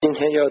今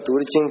天要读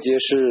的经节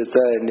是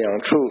在3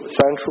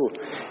处，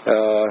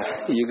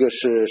一个是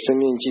申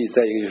命记，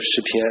再一个就是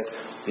诗篇。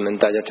你们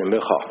大家准备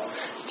好，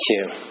请。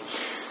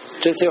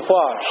这些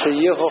话是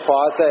耶和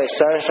华在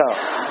山上，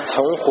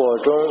从火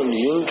中、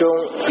云中、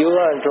幽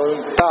暗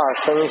中大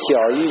声晓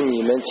谕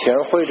你们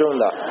全会众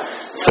的。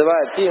此外，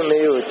并没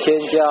有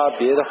添加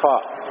别的话，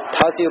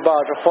他就把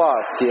这话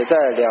写在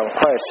2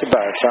块石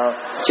板上，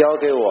交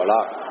给我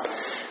了。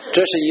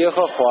这是耶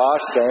和华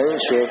神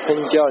所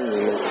吩教你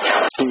们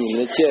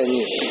的诫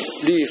命、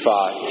律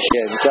法、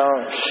典章，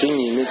使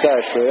你们在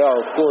所要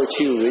过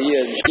去为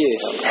业的地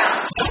上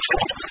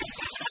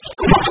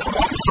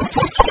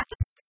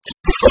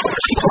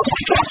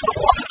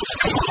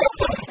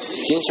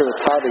谨守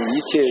他的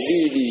一切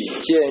律例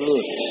诫命，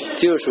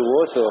就是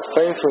我所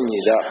吩咐你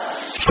的。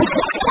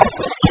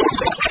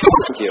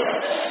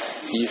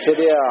以色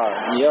列啊，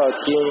你要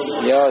听，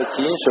你要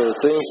谨守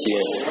遵行，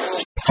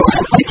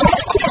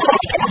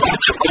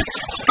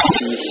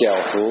以享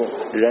福，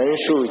人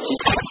数极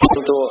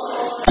多，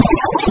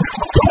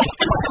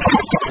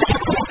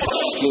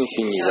应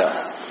许你的。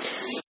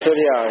以色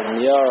列啊，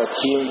你要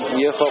听，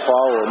耶和华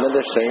我们的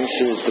神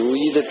是独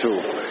一的主，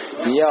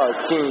你要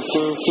尽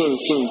心尽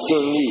性尽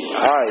力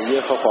爱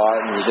耶和华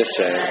你的神。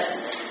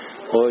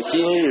我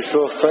今日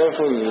说吩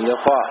咐你们的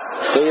话，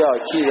都要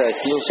记在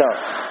心上，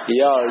也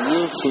要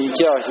殷勤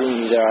教训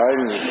你的儿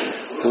女。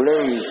无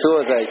论你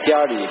坐在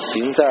家里，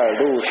行在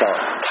路上，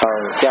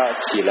躺下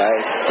起来，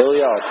都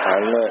要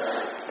谈论。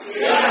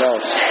要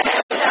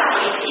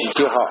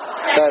记好，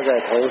戴在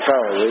头上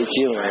为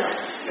经文，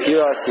又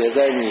要写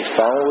在你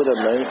房屋的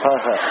门框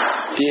上，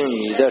并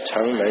你的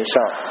城门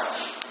上。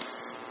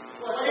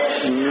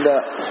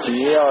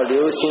你要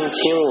留心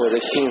听我的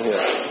训诲，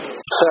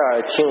侧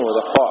耳听我的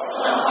话。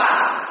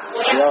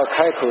你要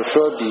开口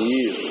说比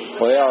喻，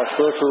我要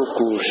说出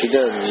古时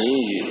的谜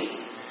语，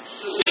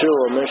是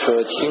我们所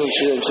听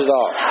之道，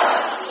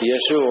也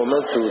是我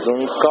们祖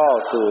宗告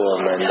诉我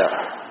们的。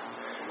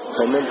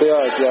我们不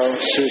要将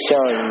事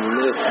向你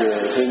们的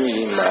子孙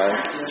隐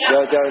瞒，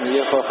要将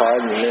耶和华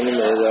你们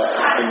的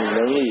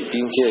能力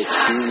并且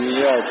奇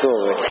妙作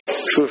为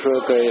述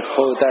说给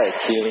后代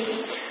听，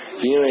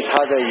因为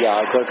他在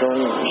雅各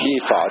中立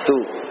法度，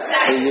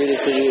在以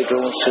色列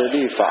中是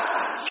律法。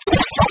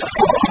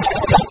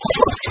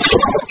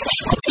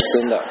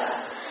真的，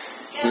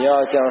你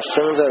要将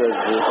生在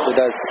的后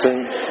代子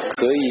孙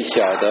可以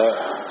晓得，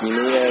你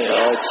们也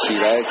要起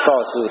来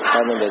告诉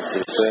他们的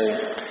子孙，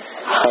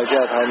好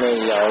叫他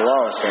们仰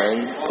望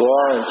神，不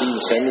忘记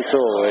神的作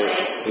为，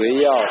唯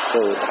要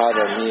守他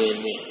的命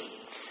令。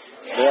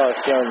不要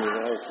像你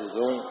们的祖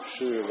宗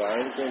是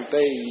完全背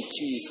于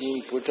巨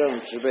心不正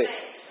之辈，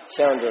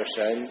向着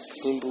神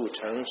心不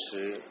诚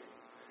实。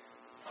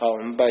好，我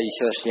们把以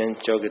下的时间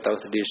交给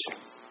Dr. 律师。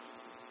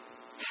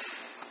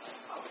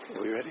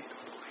Are we ready?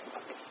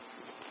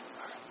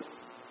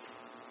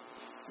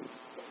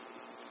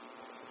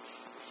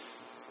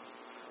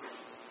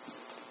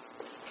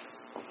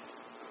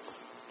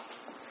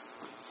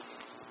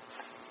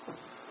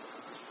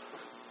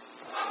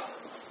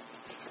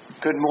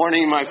 Good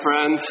morning, my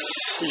friends.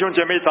 弟兄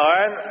姐妹早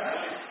安。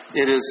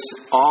It is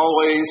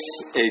always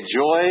a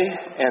joy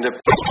and a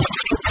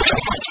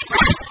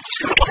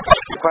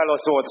快乐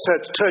是我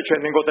特权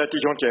能够在弟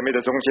兄姐妹的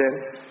中间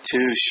to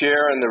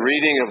share in the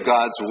reading of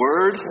God's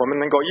Word, 我们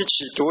能够一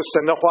起读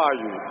神的话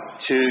语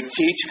to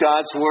teach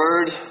God's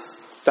Word,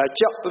 来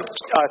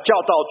教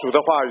导主的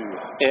话语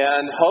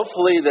and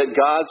hopefully that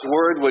God's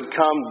Word would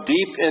come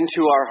deep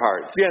into our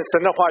hearts. 愿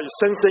神的话语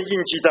深深印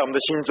记在我们的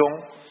心中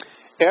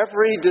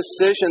Every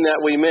decision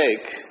that we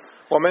make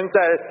我们在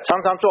常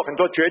常做很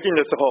多决定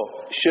的时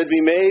候 should be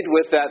made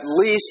with at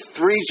least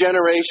 3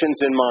 generations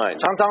in mind.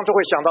 常常就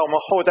会想到我们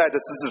后代的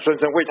子子孙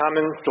孙，为他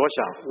们着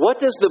想 What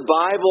does the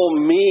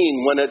Bible mean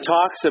when it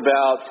talks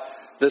about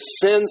the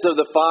sins of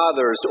the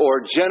fathers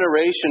or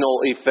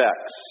generational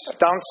effects?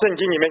 当圣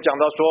经里面讲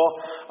到说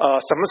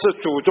什么是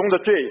祖宗的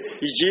罪，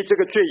以及这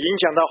个罪影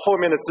响到后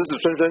面的子子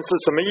孙孙是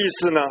什么意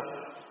思呢？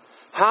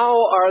 How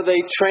are they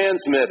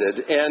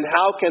transmitted and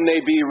how can they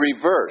be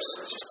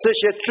reversed? 这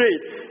些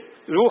罪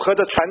如何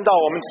的传到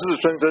我们子子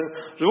孙孙，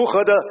如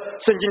何的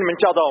圣经里面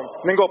教导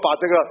能够把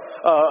这个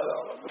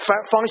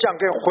方向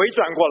给回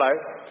转过来。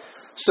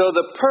 So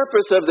the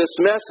purpose of this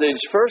message,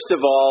 first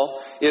of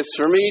all, is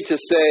for me to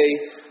say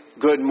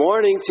good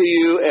morning to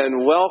you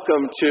and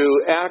welcome to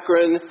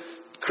Akron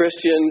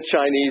Christian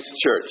Chinese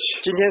Church.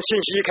 今天信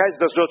息一开始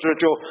的时候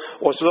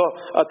我说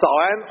早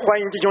安，欢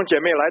迎弟兄姐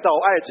妹来到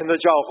爱城的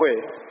教会。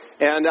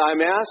 And I'm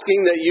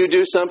asking that you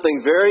do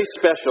something very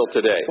special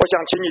today. 我想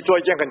请你做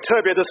一件很特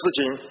别的事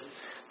情。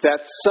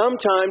 That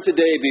sometime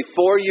today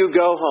before you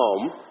go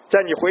home, 在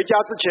你回家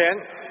之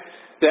前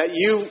that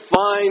you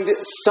find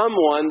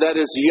someone that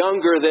is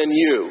younger than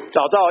you,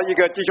 找到一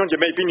个弟兄姐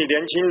妹比你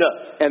年轻的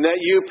and that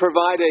you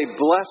provide a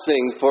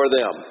blessing for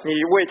them. 你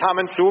为他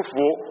们祝福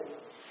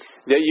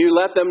That you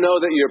let them know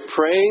that you're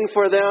praying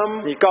for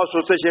them. 你告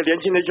诉这些年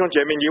轻的弟兄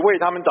姐妹，你为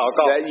他们祷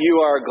告。That you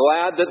are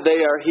glad that they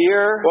are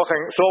here. 我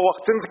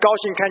真是高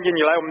兴看见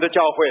你来我们的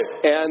教会。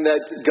And that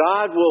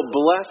God will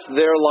bless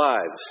their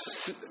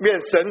lives. 愿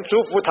神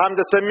祝福他们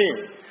的生命。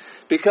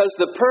Because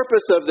the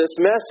purpose of this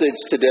message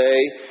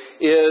today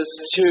is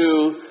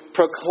to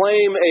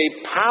proclaim a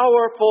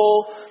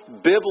powerful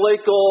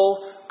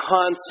biblical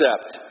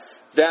concept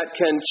that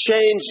can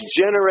change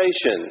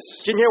generations.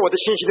 今天我的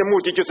信息的目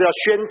的就是要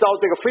宣召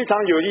这个非常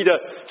有力的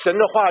神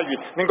的话语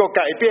能够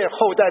改变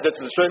后代的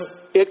子孙。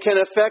It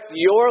can affect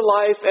your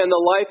life and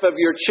the life of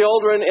your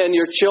children and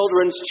your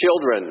children's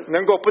children.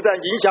 能够不但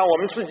影响我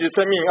们自己的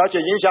生命，而且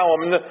影响我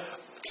们的。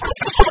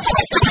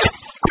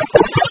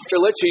Mr.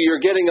 Litchi,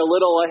 you're getting a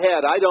little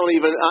ahead.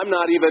 I'm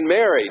not even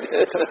married.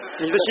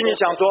 你的心里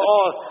想说，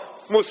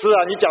牧师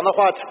啊，你讲的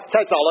话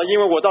太早了，因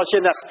为我到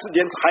现在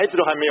连孩子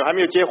都还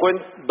没有结婚。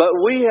But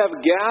we have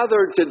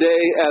gathered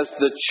today as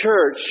the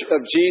Church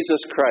of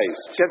Jesus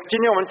Christ. 今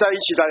天我们在一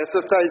起来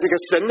是在这个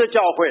神的教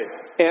会。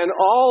And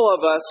all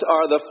of us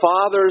are the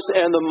fathers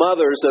and the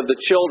mothers of the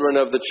children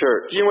of the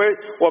church. 因为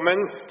我们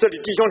这里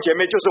弟兄姐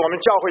妹就是我们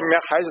教会里面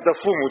孩子的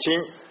父母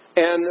亲。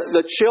And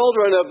the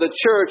children of the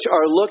church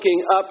are looking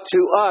up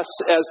to us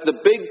as the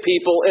big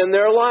people in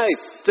their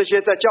life. 这些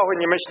在教会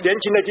里面年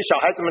轻的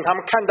小孩子们，他们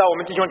看到我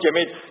们弟兄姐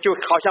妹，就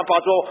好像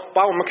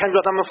把我们看作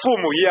他们父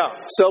母一样。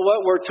So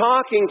what we're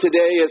talking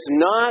today is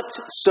not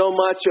so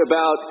much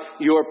about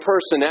your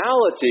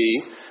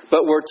personality,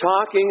 but we're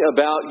talking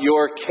about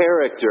your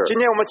character. 今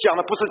天我们讲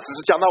的不是只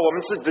是讲到我们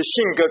自己的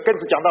性格，更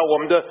是讲到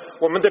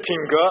我们的品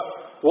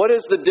格。What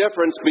is the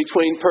difference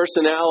between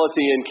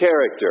personality and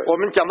character? 我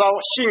们讲到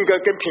性格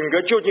跟品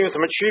格究竟有什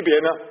么区别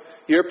呢？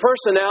 Your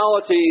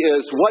personality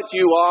is what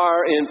you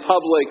are in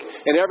public,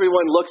 and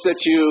everyone looks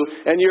at you,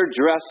 and you're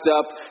dressed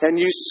up,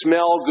 and you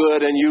smell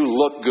good, and you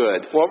look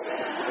good.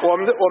 我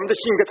们的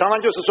性格常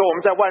常就是说我们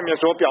在外面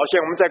所表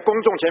现，我们在公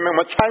众前面我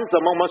们穿什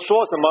么，我们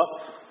说什么。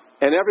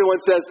And everyone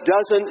says,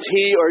 doesn't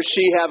he or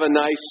she have a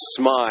nice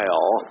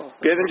smile?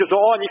 别人就说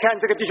你看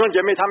这个弟兄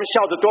姐妹他们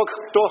笑得多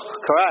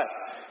可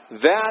爱。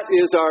That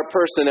is our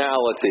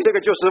personality. 这个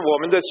就是我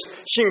们的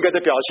性格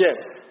的表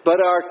现。But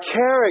our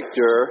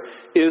character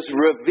is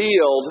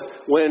revealed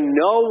when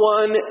no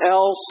one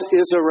else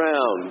is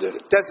around.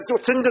 但是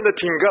真正的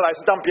品格来是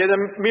当别人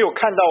没有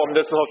看到我们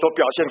的时候所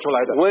表现出来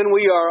的。When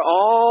we are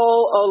all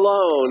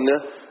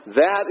alone,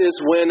 that is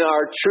when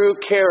our true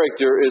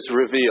character is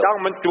revealed. 当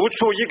我们独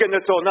处一个人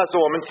的时候，那是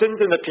我们真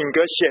正的品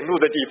格显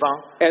露的地方。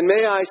And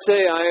may I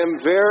say, I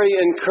am very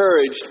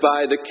encouraged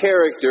by the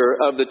character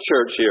of the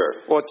church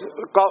here. 我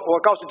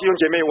告诉弟兄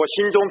姐妹，我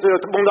心中只有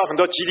梦到很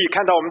多激励，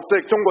看到我们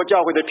这中国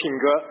教会的品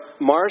格。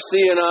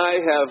Marcy and I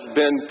have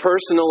been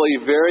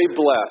personally very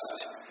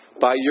blessed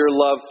by your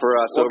love for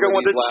us over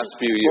these last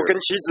few years. 我跟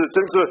妻子真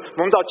是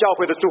蒙到教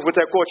会的祝福，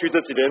在过去这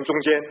几年中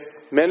间。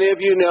Many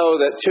of you know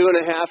that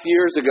 2.5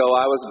 years ago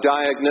I was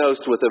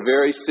diagnosed with a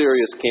very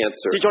serious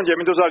cancer. 弟兄姐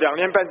妹都知道，2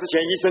年半之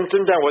前医生诊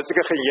断我是个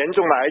很严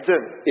重的癌症。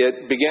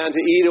It began to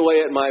eat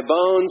away at my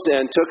bones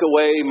and took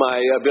away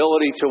my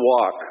ability to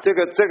walk. 这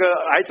个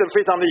癌症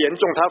非常的严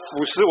重，它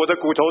腐蚀我的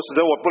骨头，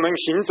使得我不能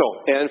行走。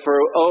And for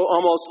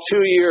almost 2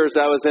 years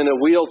I was in a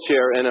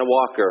wheelchair and a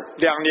walker.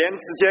 2年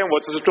之间，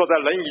我只是坐在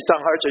轮椅上，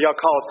而且要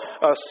靠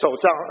手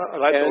杖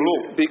来走路。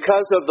And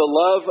because of the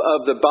love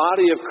of the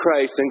body of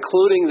Christ,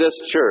 including this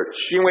church,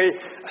 因为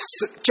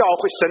教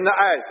会神的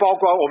爱，包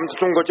括我们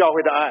中国教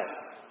会的爱。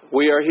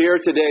We are here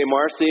today,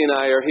 Marcy and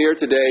I are here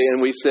today, and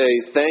we say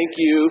thank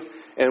you,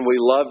 and we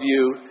love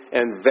you,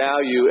 and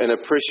value and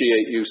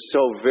appreciate you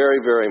so very,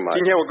 very much.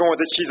 今天我跟我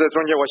的妻子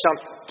中间，我向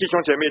弟兄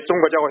姐妹中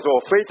国教会说，我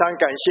非常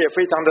感谢，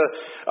非常的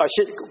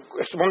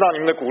蒙到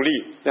你们的鼓励。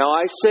Now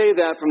I say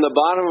that from the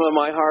bottom of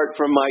my heart,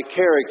 from my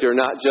character,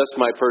 not just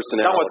my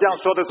personality. 当我这样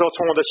说的时候，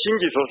从我的心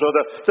底所说的，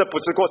这不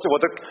只是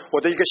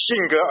我的一个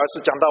性格，而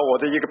是讲到我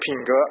的一个品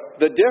格。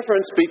The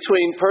difference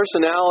between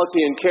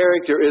personality and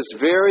character is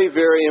very,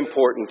 very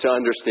important to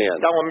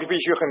understand. 但我们必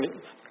须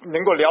能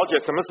够了解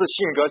什么是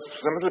性格，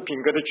什么是品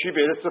格的区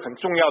别，是很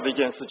重要的一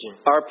件事情。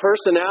Our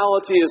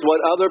personality is what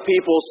other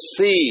people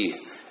see,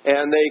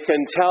 and they can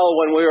tell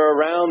when we're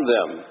around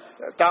them.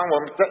 当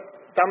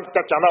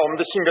讲到我们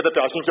的性格的表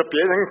现，就别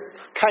人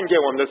看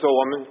见我们的时候，我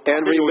们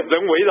有人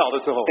围绕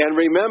的时候。And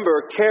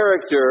remember,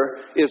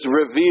 character is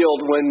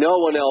revealed when no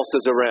one else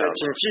is around.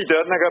 请记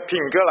得，那个品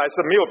格来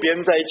是没有别人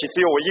在一起，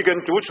只有我一个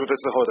人独处的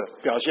时候的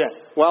表现。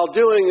While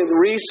doing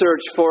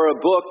research for a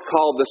book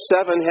called The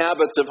 7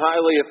 Habits of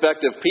Highly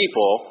Effective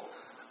People,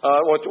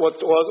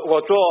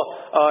 我做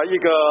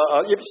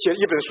写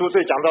一本书，这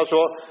讲到说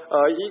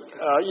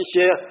一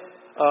些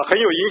很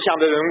有影响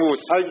的人物，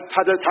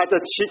他的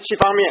七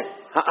方面。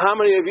How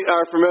many of you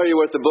are familiar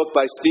with the book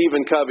by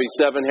Stephen Covey,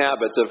 7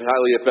 Habits of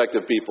Highly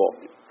Effective People?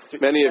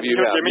 Many of you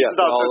have. Yes,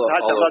 他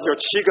讲到有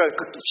七个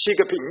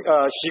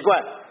习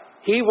惯。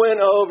He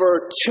went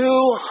over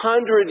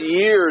 200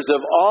 years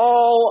of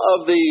all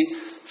of the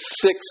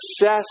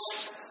success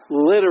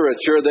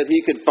literature that he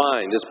could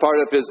find as part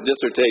of his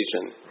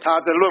dissertation. 他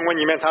的论文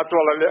里面，他做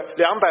了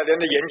200年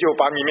的研究，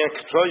把里面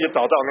所有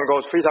找到能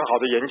够非常好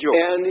的研究。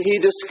And he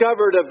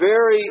discovered a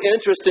very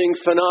interesting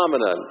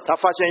phenomenon. 他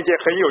发现一件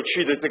很有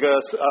趣的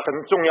很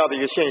重要的一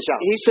个现象。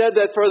He said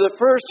that for the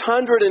first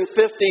 150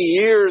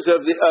 years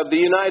of the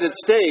United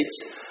States,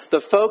 the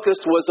focus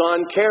was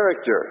on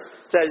character.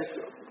 在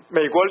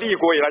美国立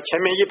国以来，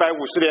前面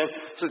150年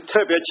是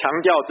特别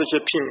强调这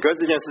些品格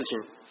这件事情。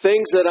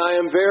Things that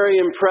I am very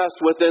impressed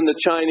within the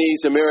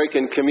Chinese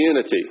American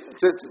community.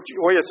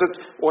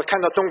 我看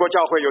到中国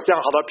教会有这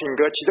样好的品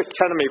格，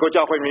看到美国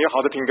教会里面有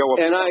好的品格。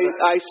And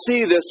I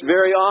see this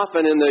very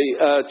often in the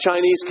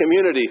Chinese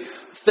community.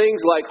 Things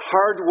like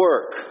hard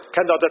work.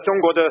 看到在中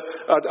国的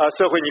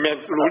社会里面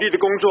努力的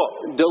工作。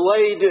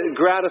Delayed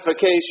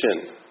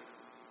gratification.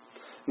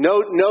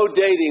 No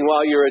dating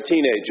while you're a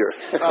teenager.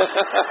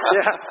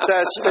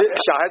 在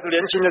小孩子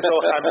年轻的时候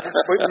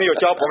还没有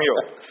交朋友。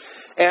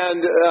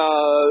And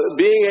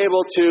being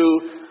able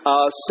to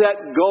set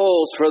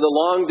goals for the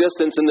long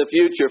distance in the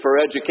future for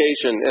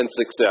education and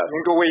success. 能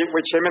够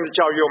为前面的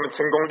教育我们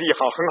成功立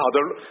好很好的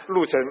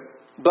路程。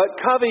But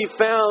Covey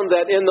found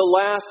that in the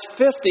last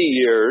 50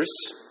 years,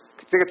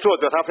 这个作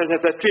者他发现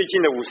在最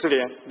近的50年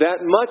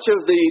that much of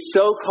the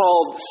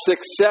so-called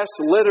success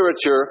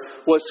literature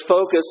was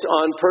focused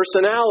on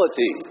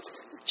personality.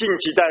 近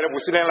几代的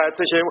50年来，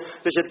这些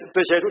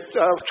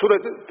除了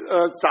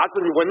杂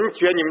志文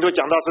学里面都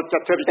讲到是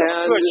特别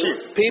讲个性。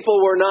People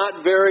were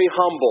not very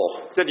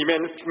humble. 这里面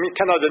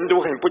看到人都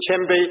很不谦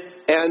卑。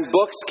And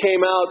books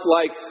came out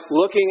like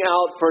looking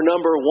out for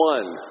number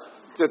one.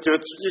 就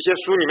一些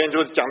书里面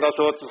就讲到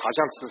说，好像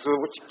只是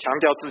强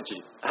调自己。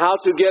How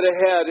to get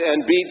ahead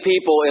and beat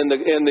people in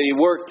the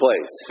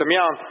workplace. 怎么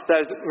样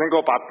能够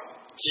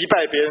击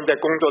败别人在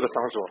工作的场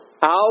所。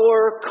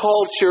Our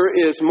culture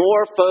is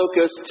more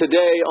focused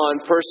today on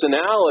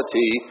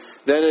personality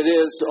than it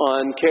is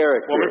on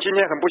character. 我们今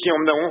天很不幸，我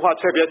们的文化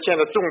特别建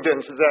的重点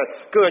是在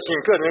个人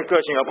的个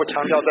性，而不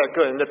强调在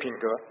个人的品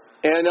格。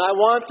And I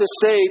want to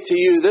say to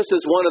you, this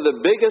is one of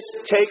the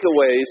biggest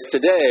takeaways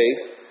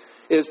today.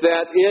 Is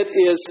that it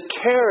is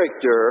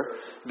character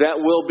that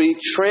will be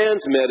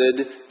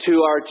transmitted to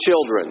our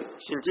children.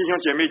 请弟兄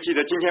姐妹记得，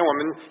今天我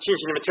们信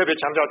息里面特别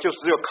强调，就是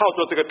只有靠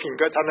着这个品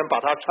格，才能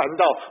把它传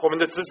到我们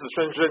的子子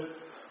孙孙。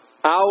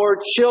Our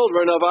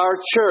children of our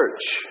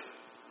church.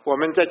 我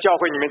们在教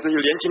会里面这些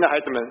年轻的孩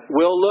子们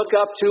will look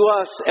up to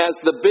us as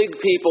the big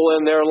people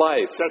in their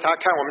life. 在他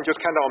看我们，就是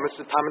看到我们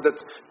是他们的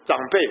长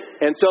辈。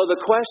And so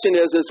the question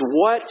is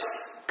what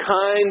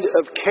kind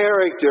of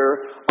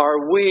character are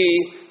we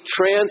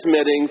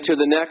transmitting to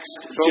the next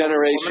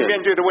generation? 我们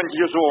面对的问题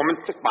就是说，我们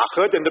把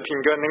何等的品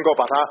格能够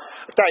把它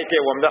带给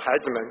我们的孩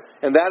子们。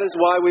And that is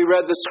why we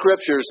read the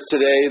scriptures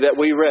today that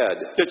we read.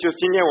 这就是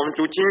今天我们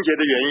读经节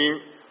的原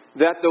因。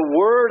That the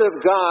Word of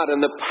God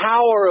and the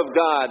power of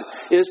God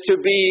is to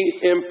be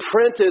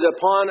imprinted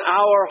upon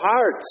our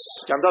hearts.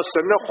 讲到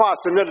神的话，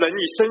神的能力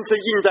深深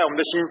印在我们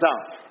的心上。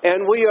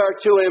And we are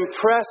to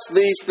impress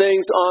these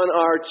things on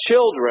our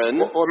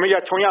children. 我们要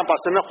同样把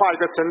神的话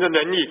跟神的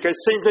能力跟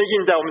深深印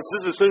在我们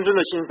子子孙孙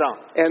的心上。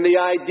And the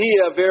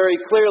idea very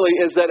clearly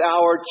is that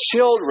our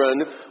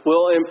children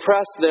will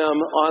impress them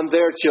on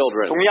their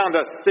children. 同样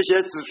的，这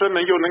些子孙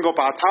们又能够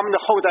把他们的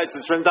后代子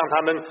孙让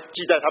他们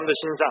记在他们的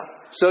心上。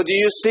So do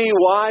you see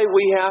why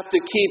we have to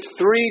keep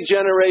 3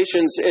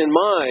 generations in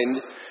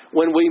mind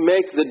when we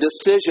make the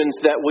decisions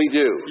that we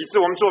do? 以致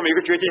我们做每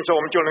个决定的时候，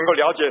我们就能够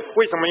了解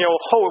为什么要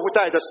后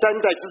代的3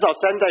代，至少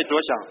3代着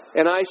想。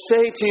And I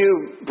say to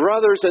you,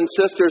 brothers and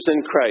sisters in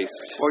Christ,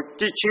 我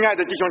亲爱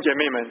的弟兄姐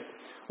妹们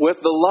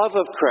with the love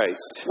of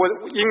Christ, 我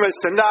因为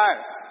神的爱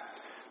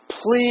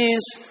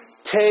please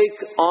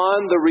take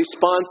on the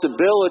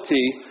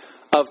responsibility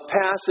of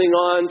passing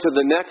on to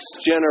the next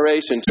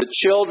generation, to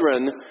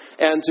children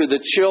and to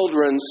the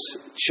children's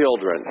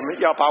children. 我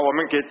们要把我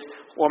们给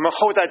我们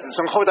后代子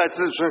孙、后代子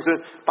子孙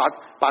孙，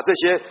把这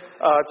些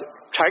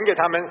传给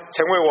他们，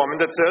成为我们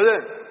的责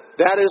任。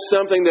That is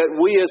something that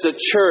we as a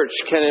church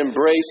can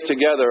embrace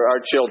together,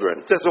 our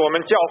children. 这是我们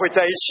教会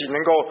在一起能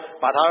够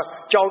把它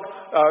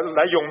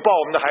来拥抱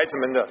我们的孩子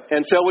们的。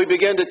And so we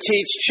begin to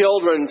teach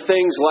children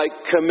things like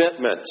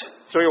commitment.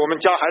 所以我们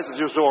教孩子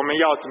就是说我们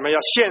要怎么样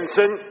献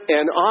身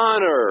and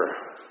honor.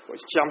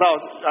 讲到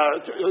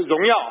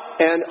荣耀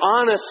and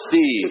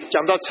honesty.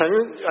 讲到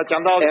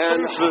and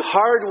忠实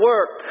hard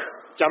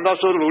work. 讲到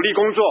说努力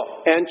工作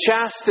and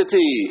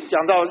chastity.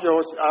 讲到有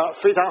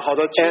非常好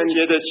的清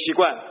洁的习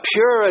惯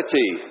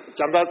purity.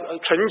 讲到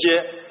纯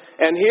洁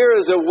And here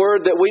is a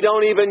word that we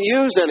don't even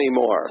use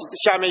anymore.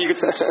 下面一个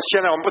字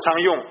现在我们不常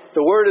用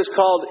The word is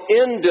called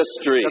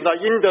industry. 讲到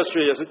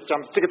industry 也是讲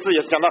这个字也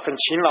是讲到很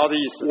勤劳的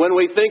意思 When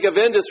we think of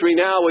industry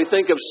now, we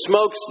think of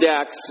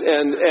smokestacks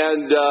and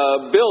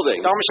buildings.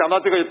 当我们想到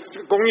这个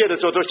工业的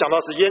时候，都想到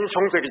是烟囱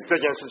这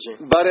件事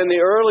情 But in the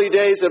early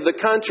days of the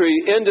country,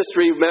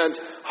 industry meant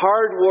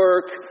hard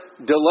work,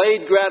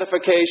 delayed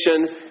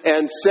gratification,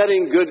 and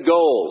setting good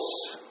goals.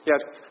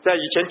 在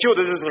以前旧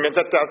的日子里面，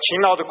在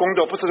勤劳的工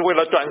作，不是为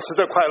了短时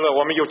的快乐，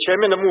我们有前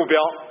面的目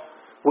标。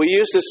We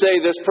used to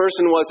say this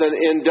person was an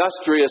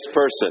industrious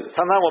person.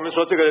 常常我们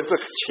说这个人是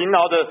勤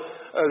劳的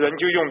人，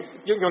就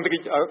用这个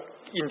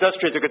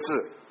industry 这个字。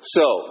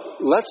So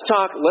let's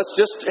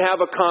just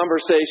have a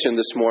conversation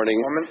this morning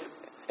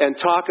and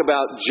talk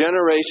about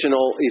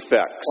generational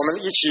effects. 我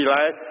们一起来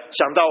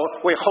想到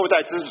为后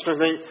代子子孙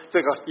孙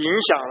这个影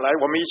响，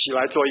我们一起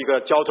来做一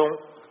个交通。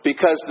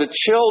Because the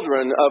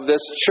children of this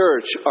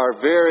church are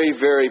very,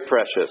 very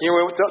precious. 因为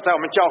在我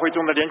们教会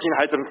中的年轻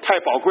孩子们太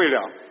宝贵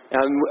了。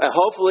And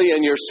hopefully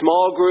in your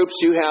small groups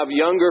you have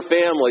younger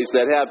families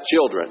that have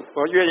children.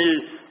 我愿意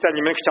在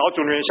你们小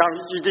组里面，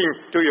一定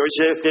都有一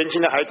些年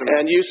轻的孩子们。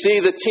And you see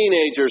the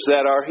teenagers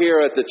that are here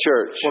at the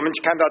church. 我们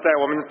看到在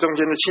我们中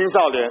间的青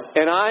少年。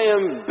And I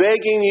am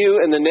begging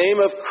you in the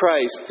name of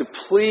Christ to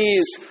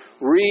please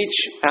reach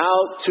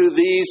out to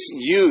these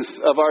youth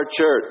of our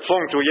church. 奉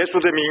主耶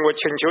稣的名，我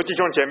请求弟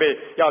兄姐妹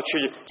要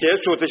去接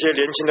触这些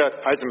年轻的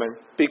孩子们。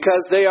Because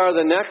they are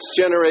the next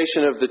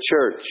generation of the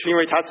church. 因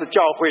为他是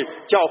教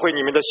会你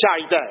们的下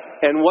一代。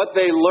And what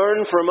they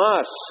learn from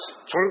us,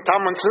 从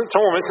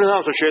我们身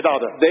上所学到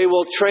的 they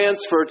will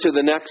transfer to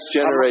the next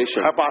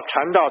generation. 还把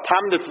传到他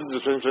们的子子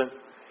孙孙。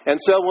And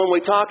so when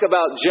we talk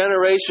about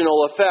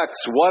generational effects,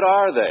 what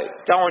are they?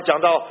 当我讲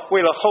到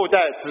为了后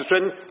代子孙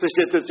这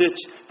些的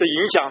影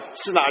响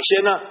是哪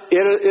些呢？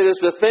 It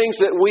is the things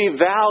that we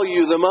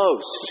value the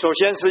most. 首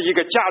先是一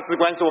个价值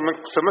观，是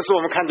什么是我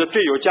们看着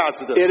最有价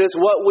值的？ It is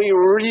what we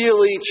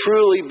really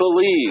truly 还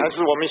believe. 是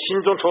我们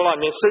心中头脑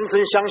里面深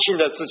深相信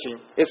的事情？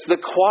 It's the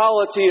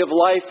quality of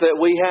life that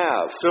we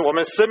have. 是我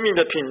们生命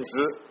的品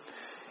质。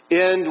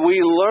And we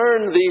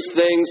learn these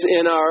things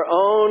in our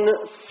own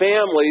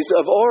families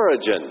of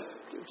origin.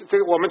 这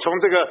个我们从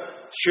这个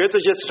学这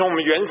些是从我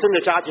们原生的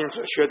家庭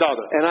学到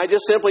的。 And I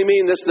just simply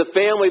mean this the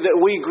family that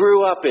we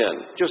grew up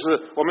in. 就是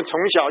我们从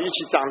小一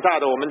起长大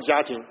的我们的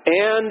家庭。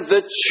 And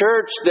the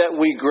church that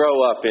we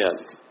grow up in.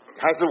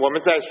 还是我们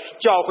在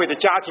教会的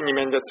家庭里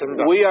面的成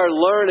长。 We are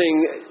learning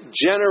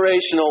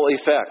generational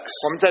effects.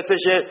 我们在这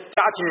些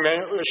家庭里面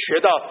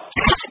学到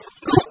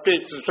对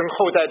子孙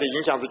后代的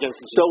影响这件事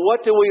情。 So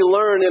what do we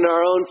learn in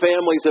our own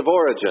families of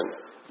origin?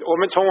 我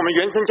们从我们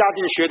原生家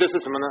庭学的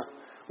是什么呢？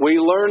 We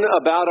learn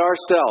about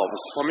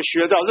ourselves. 我们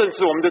学到认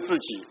识我们的自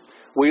己。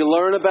 We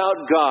learn about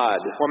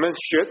God. 我们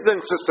认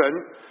识神。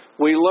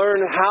 We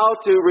learn how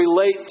to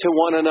relate to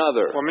one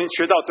another. 我们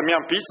学到怎么样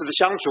彼此的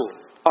相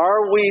处。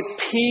 Are we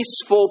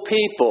peaceful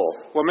people?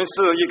 我们是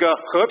一个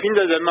和平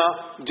的人吗？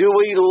 Do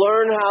we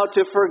learn how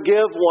to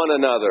forgive one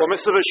another? 我们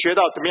是不是学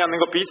到怎么样能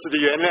够彼此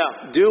的原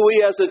谅？ Do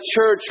we as a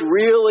church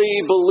really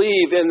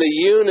believe in the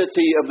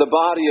unity of the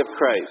body of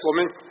Christ? 我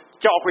们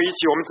教会一起，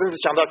我们真是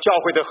想到教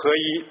会的合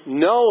一。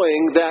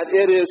 Knowing that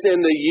it is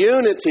in the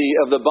unity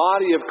of the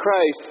body of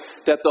Christ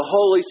that the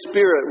Holy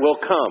Spirit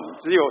will come.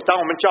 只有当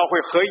我们教会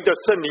合一的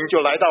圣灵就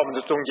来到我们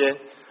的中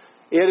间。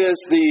 It is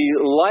the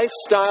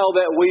lifestyle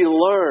that we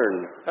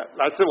learn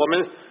乃是我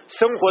们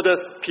生活的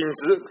品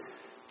质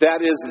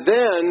that is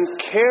then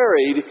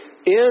carried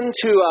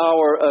into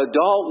our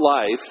adult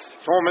life.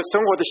 从我们生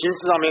活的形式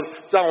上面，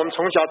让我们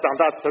从小长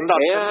大成长。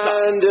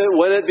 And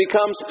when it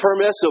becomes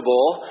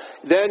permissible,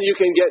 then you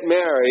can get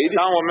married.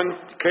 当我们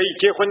可以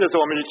结婚的时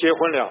候，我们就结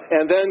婚了。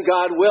 And then,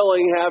 God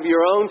willing, have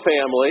your own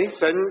family.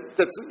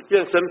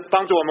 愿神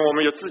帮助我们，我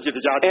们有自己的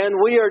家庭。 And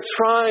we are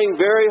trying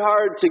very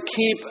hard to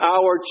keep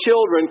our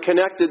children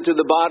connected to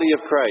the body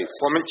of Christ.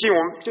 我们尽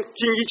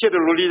一切的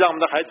努力，让我们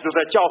的孩子都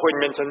在教会里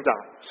面成长。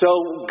 So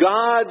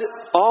God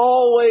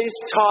always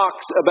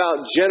talks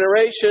about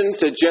generation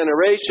to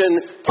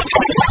generation.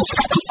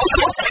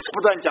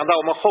 不断讲到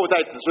我们后代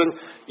子孙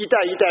一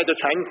代一代的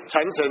传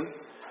承。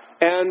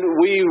 And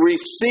we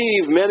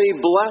receive many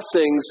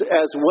blessings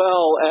as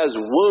well as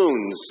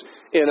wounds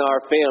in our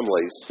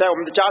families. 在我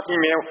们的家庭里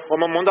面，我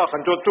们蒙到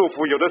很多祝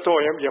福，有的时候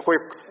也会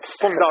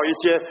碰到一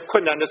些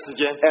困难的时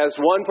间。 As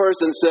one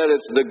person said,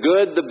 it's the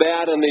good, the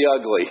bad, and the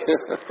ugly.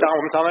 当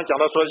我们常常讲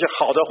到说一些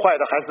好的、坏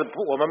的，还是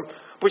我们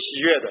不喜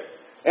悦的。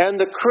 And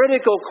the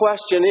critical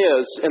question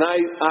is, and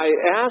I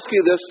ask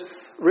you this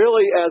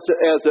really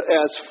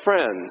as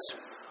friends,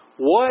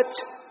 what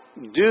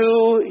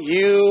do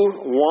you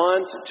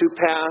want to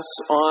pass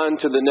on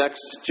to the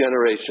next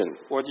generation?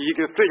 我一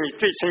个对你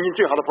最诚心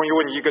最好的朋友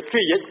问你一个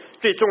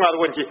最重要的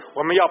问题，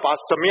我们要把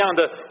什么样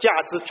的价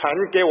值传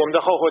给我们的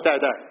后代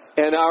代？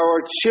 And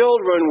our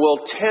children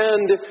will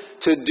tend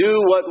to do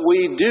what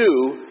we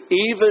do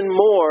even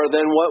more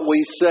than what we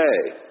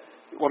say.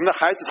 我们的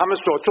孩子他们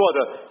所做的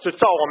是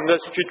照我们的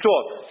去做，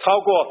超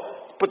过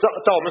不照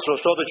我们所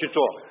说的去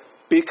做。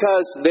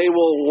 Because they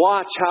will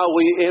watch how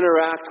we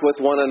interact with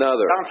one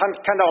another. 当他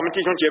看到我们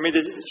弟兄姐妹的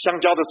相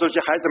交的时候，这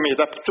些孩子们也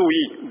在注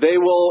意。 They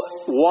will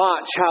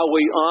watch how we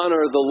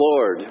honor the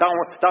Lord. 当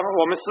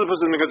我们是不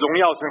是那个荣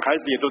耀神，孩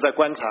子也都在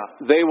观察。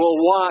 They will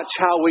watch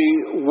how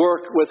we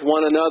work with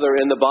one another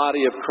in the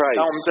body of 当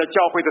Christ. 我们在教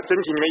会的身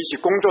体里面一起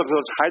工作的时候，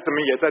孩子们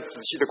也在仔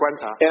细的观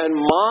察。 And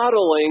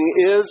modeling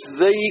is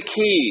the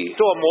key.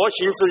 做模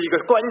型是一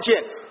个关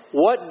键。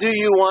 What do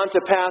you want to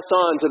pass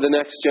on to the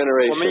next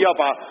我们 generation? 要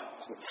把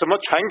什么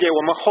传给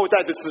我们后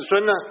代的子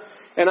孙呢？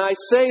 And I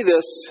say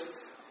this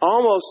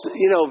almost,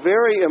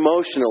 very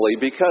emotionally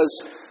because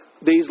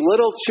these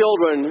little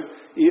children,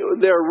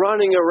 they're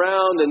running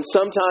around and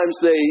sometimes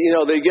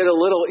they get a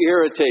little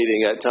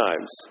irritating at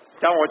times.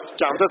 当我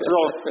讲这时候，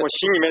我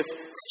心里面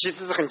其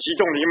实是很激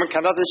动的，因为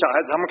看到这小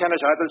孩子，他们看到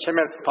小孩子前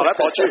面跑来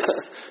跑去。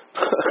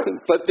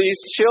But these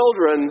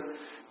children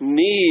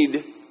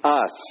need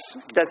us.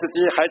 但是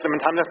这些孩子们，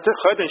他们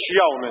何等需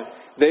要我们。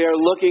They are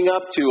looking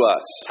up to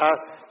us. 他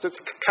就是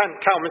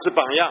看我们是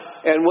榜样。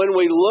And when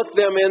we look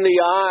them in the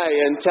eye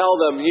and tell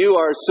them, "You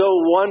are so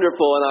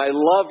wonderful, and I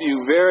love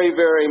you very,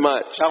 very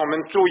much." 当我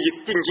们注意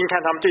定睛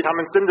看他们，对他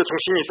们真的从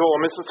心里说我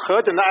们是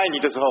何等的爱你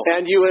的时候，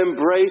 And you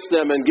embrace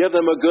them and give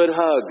them a good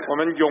hug. 我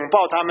们拥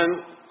抱他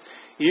们。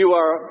You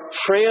are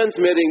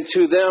transmitting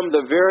to them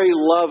the very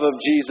love of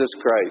Jesus 就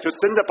Christ.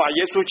 真的把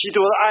耶稣基督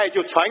的爱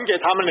就传给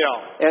他们了。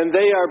 And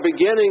they are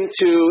beginning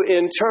to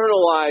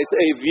internalize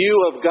a view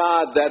of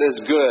God that is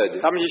good.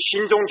 他们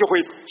心中就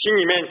会心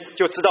里面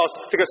就知道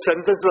这个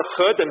神真是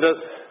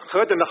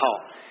何等的好。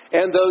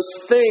 And those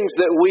things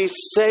that we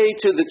say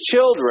to the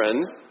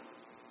children,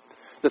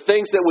 the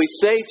things that we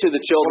say to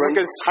the 我们 children,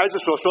 跟孩子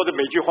所说的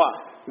每句话，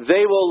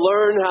 they will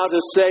learn how to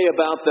say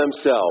about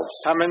themselves.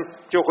 他们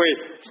就会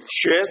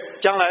学，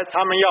将来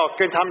他们要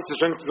跟他们子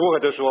孙如何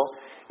的说。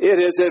 It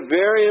is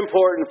very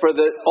important for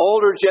the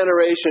older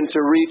generation to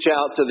reach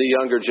out to the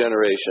younger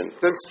generation.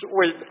 真是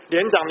为年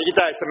长的一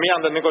代怎么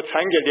样的能够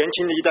传给年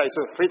轻的一代是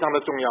非常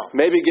的重要。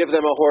 Maybe give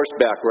them a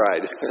horseback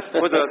ride.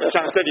 或者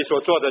像这里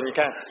所做的，你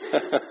看，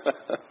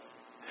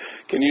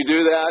 Can you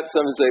do that?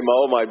 Some say,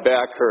 "Oh, my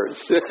back hurts."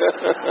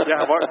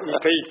 你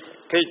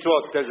可以做，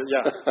但是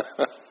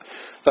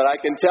But I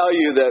can tell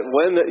you that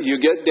when you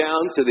get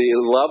down to the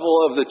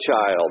level of the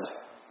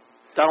child,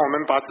 当我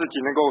们把自己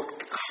能够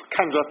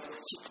看作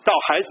到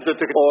孩子的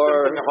这个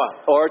身份的话，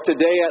 or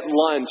today at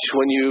lunch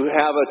when you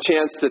have a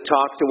chance to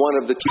talk to one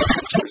of the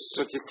teachers,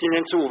 今天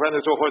吃午饭的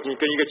时候，或者你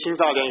跟一个青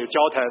少年有交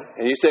谈，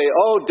 and you say,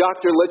 "Oh,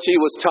 Dr. Litchi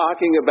was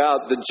talking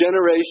about the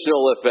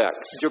generational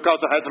effects." 你就告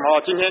诉孩子们哦，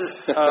今天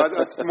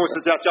牧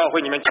师在教会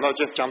里面讲到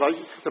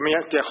怎么样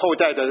给后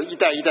代的一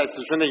代一代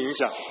子孙的影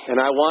响。 And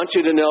I want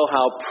you to know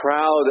how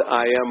proud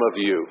I am of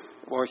you.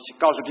 我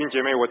告诉弟兄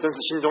姐妹，我真是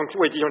心中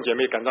为弟兄姐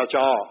妹感到骄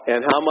傲。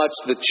 And how much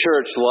the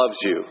church loves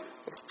you.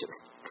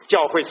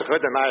 教会是何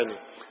等的爱你！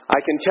 I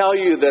can tell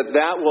you that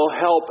will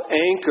help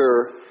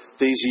anchor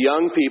these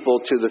young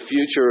people to the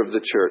future of the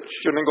church.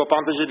 就能够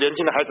帮这些年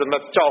轻的孩子们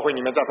在教会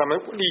里面，让他们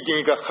立定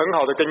一个很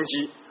好的根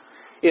基。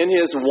 In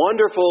his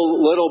wonderful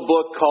little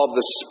book called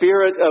The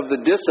Spirit of the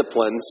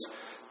Disciplines,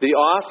 the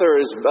author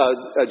is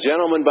a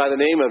gentleman by the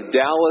name of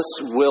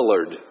Dallas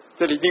Willard.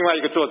 这里另外一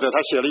个作者他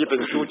写了一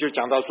本书，就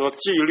讲到说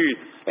纪律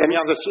怎么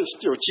样的是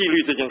有纪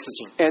律这件事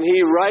情。 And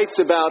he writes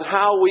about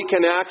how we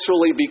can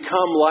actually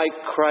become like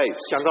Christ.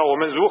 讲到我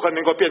们如何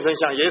能够变成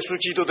像耶稣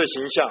基督的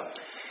形象。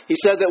 He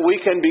said that we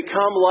can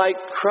become like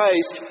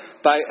Christ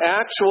by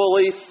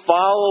actually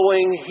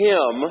following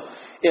him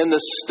in the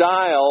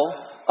style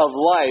of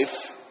life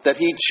that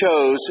he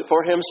chose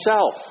for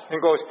himself. 能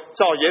够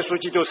照耶稣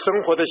基督生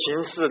活的形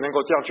式，能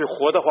够这样去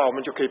活的话，我们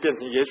就可以变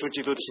成耶稣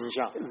基督的形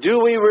象。 Do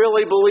we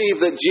really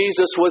believe that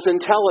Jesus was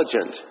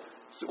intelligent?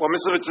 我们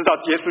是不是知道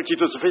耶稣基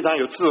督是非常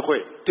有智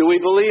慧？ Do we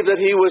believe that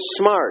he was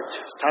smart?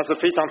 他是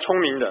非常聪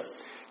明的。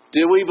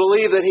 Do we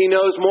believe that he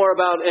knows more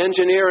about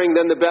engineering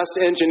than the best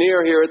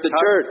engineer here at the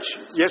church?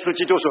 耶稣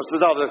基督所知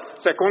道的，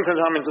在工程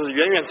上面，这是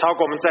远远超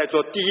过我们在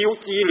座第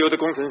一流的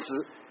工程师。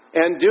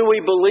 And do we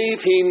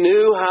believe he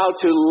knew how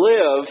to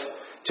live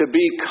to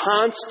be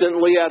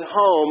constantly at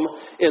home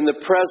in the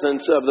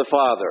presence of the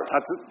Father?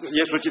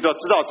 耶稣基督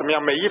知道怎么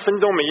样每一分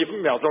钟每一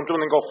秒钟都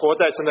能够活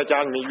在神的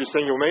家里面，与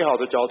神有美好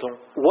的交通。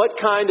 What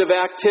kind of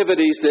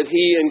activities did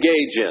he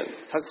engage in?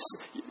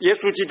 耶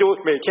稣基督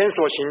每天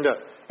所行的。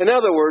 In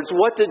other words,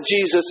 what did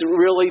Jesus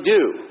really do?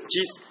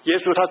 耶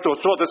稣他所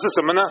做的是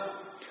什么呢？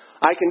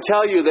 I can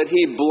tell you that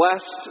he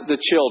blessed the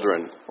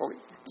children.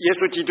 耶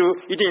稣基督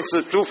一定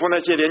是祝福那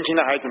些年轻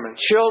的孩子们。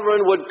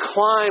 Children would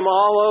climb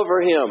all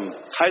over him.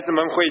 孩子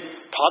们会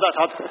爬到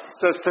他的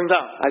身上。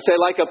 I say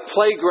like a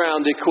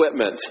playground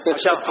equipment.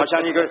 好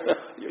像一个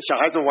小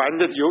孩子玩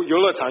的游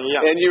乐场一样。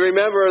 And you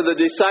remember the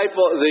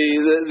disciple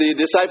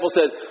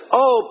said,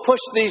 "Oh,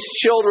 push these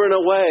children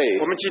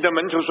away." 我们记得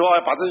门徒说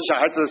把这些小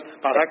孩子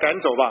把他赶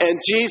走吧。 And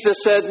Jesus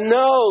said,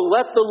 "No,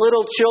 let the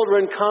little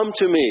children come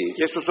to me.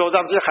 耶稣说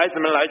让这些孩子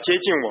们来接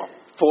近我。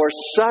 For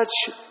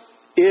such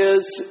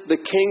is the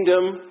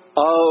kingdom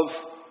of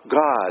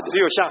God." 只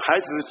有像孩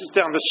子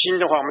这样的心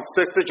的话，我们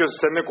这就是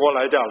神的国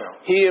来掉了。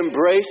 He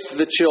embraced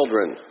the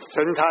children.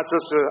 神他这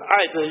是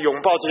爱着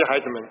拥抱这些孩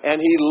子们。 And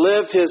he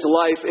lived his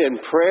life in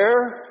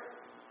prayer.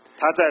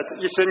 他在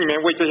一生里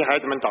面为这些孩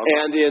子们祷告。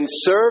 And in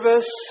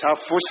service. 他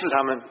服侍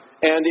他们。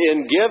 And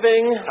in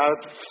giving. 他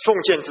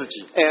奉献自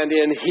己。 And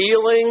in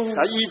healing.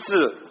 他医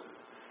治。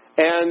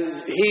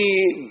And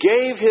He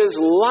gave His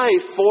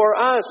life for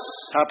us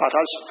他把他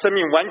生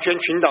命完全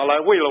倾倒来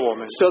为了我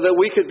们， so that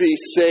we could be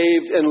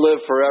saved and live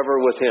forever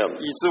with Him.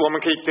 以致我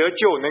们可以得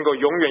救，能够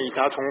永远与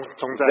他同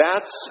在。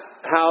 That's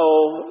how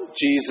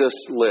Jesus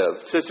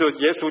lived. 这就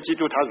是耶稣基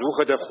督他如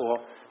何的活。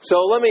 So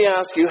let me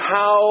ask you,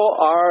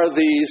 are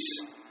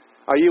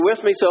you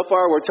with me so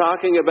far? We're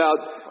talking about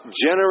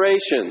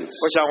generations.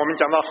 我想我们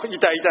讲到一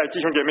代一代弟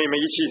兄姐妹们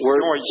一起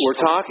跟我一起 We're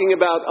talking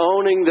about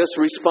owning this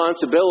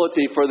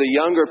responsibility for the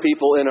younger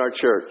people in our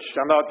church.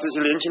 讲到这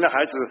些年轻的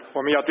孩子，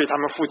我们要对他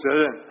们负责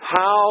任。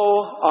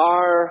 How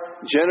are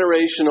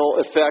generational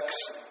effects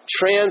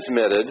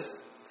transmitted?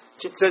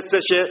 这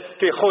些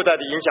对后代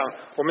的影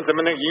响，我们怎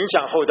么能影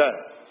响后代？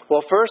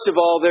 Well, first of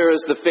all, there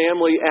is the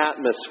family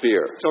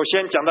atmosphere. 首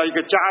先讲到一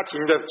个家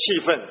庭的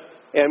气氛。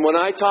 And when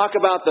I talk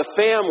about the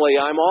family,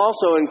 I'm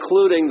also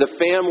including the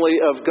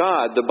family of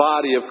God, the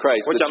body of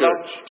Christ, 我 the 讲到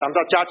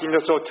church. 家庭的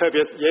时候，特别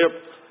也有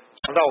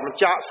讲到我们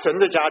神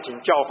的家庭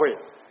教会。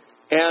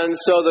 And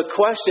so the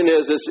question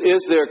is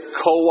there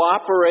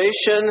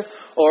cooperation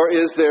or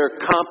is there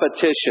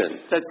competition?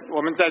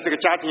 我们在这个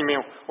家庭里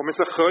面，我们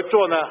是合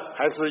作呢，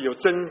还是有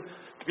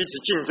彼此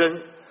竞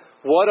争？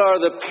 What are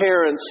the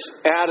parents'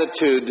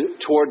 attitude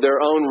toward their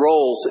own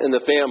roles in the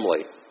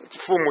family?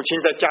 父母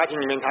亲在家庭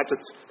里面，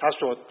他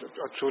所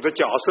处的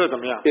角色怎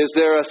么样？ Is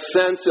there a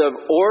sense of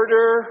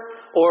order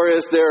or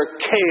is there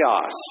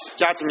chaos?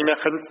 家庭里面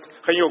很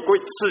有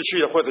秩序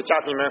的，或者家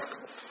庭里面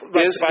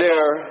乱七八糟。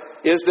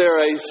 Is there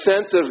a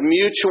sense of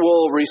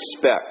mutual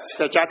respect?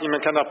 在家庭里面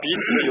看到彼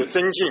此有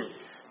增进。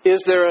 Is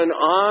there an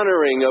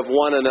honoring of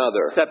one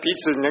another? 在彼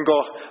此能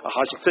够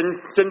好像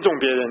尊重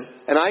别人。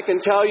 And I can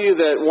tell you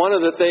that one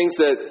of the things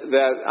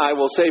that I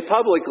will say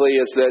publicly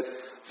is that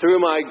through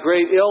my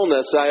great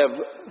illness, I have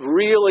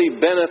really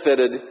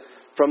benefited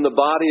from the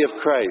body of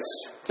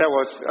Christ. 在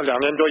我2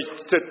年多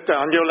这2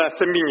年多来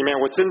生命里面，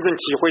我真正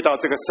体会到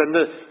这个神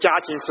的家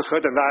庭是何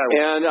等的爱我。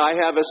 And I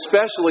have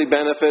especially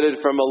benefited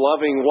from a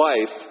loving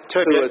wife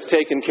who has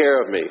taken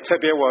care of me. 特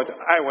别我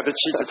爱我的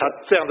妻子，她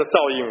这样的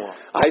照应我。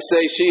 I say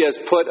she has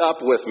put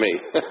up with me.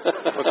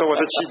 我说我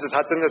的妻子，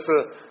她真的是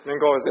能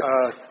够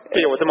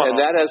对我这么好。 And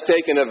that has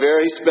taken a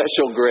very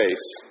special grace.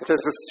 这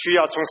是需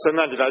要从神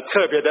那里来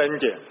特别的恩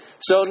典。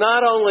 So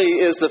not only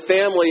is the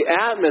family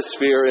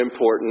atmosphere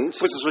important,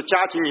 不是说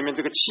家庭里面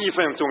这个气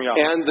氛重要。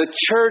 and the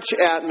church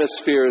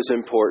atmosphere is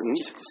important,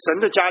 神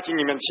的家庭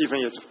里面气氛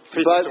也是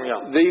非常 but 重要。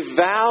 the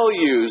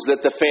values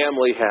that the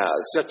family has.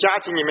 在家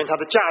庭里面，他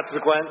的价值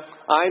观。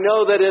 I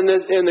know that in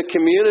the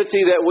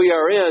community that we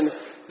are in,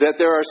 that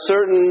there are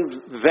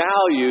certain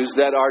values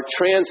that are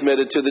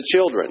transmitted to the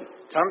children.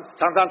 常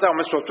常在我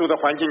们所住的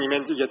环境里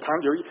面，也常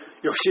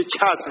有些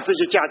价值，这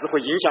些价值会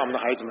影响我们的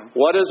孩子们。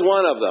 What is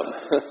one of them?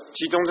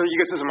 其中这一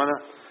个是什么呢？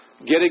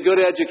 Get a good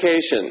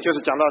education. 就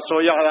是讲到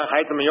说要让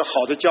孩子们有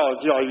好的教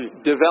育，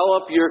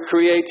 Develop your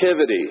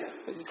creativity.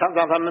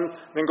 让他们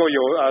能够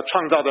有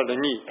创造的能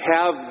力，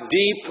 Have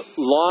deep,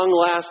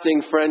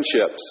 long-lasting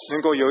friendships.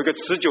 能够有一个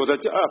持久的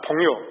朋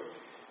友，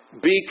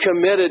 Be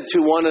committed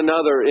to one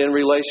another in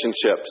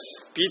relationships.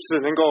 彼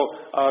此能够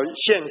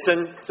献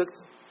身。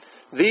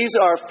These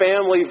are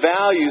family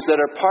values that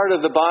are part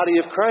of the body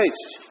of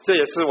Christ. 这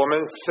也是我们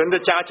神的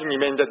家庭里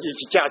面的一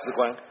些价值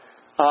观。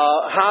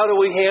 How do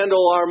we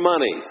handle our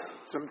money?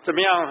 怎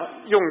么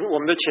样用我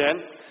们的钱？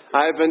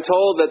 I've been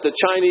told that the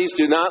Chinese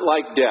do not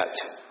like debt.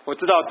 我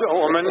知道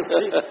我们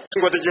中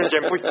国的金钱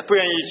不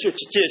愿意去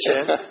借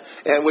钱，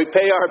 And we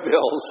pay our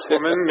bills. 我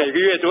们每个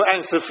月都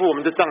按时付我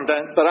们的账单。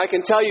 But I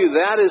can tell you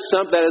that is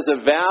a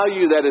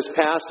value that is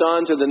passed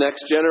on to the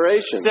next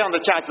generation. 这样的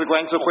价值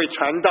观是会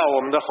传到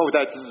我们的后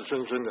代子子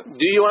孙孙的。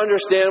 Do you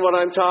understand what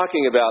I'm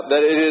talking about?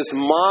 That it is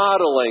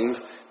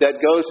modeling that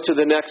goes to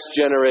the next 我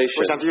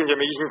generation. 想弟兄姐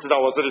妹一定知道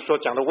我这里所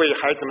讲的为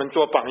孩子们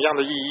做榜样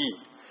的意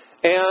义。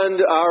 And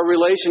our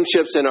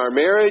relationships in our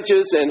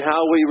marriages and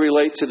how we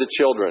relate to the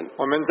children.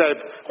 我们在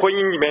婚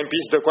姻里面彼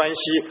此的关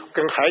系，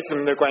跟孩子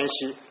们的关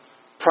系。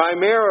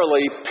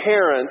 Primarily,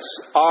 parents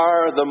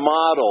are the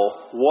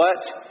model. What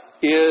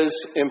is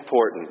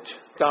important?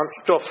 当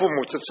做父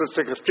母，这是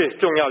这个最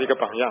重要的一个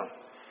榜样。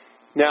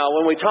 Now,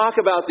 when we talk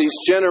about these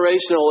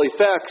generational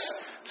effects,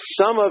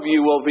 some of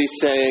you will be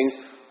saying,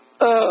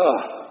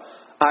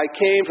 I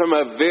came from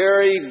a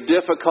very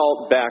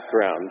difficult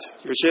background.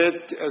 有些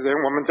人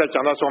我们在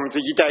讲到说我们这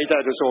一代一代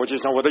的时候，我就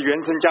想我的原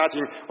生家庭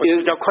我是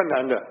比较困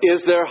难的。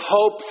 Is there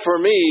hope for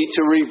me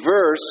to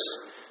reverse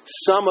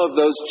some of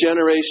those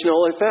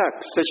generational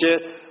effects? 这些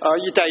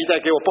一代一代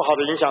给我不好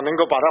的影响，能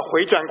够把它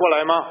回转过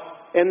来吗？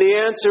 And the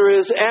answer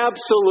is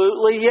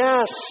absolutely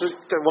yes.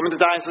 我们的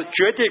答案是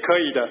绝对可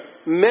以的。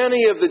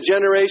 Many of the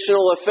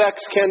generational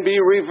effects can be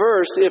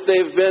reversed if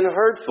they've been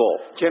hurtful.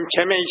 前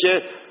面一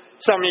些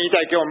上面一代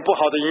给我们不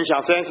好的影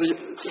响，虽然是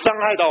伤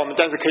害到我们，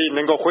但是可以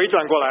能够回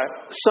转过来。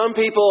 Some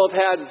people have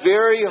had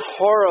very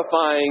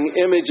horrifying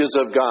images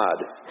of God.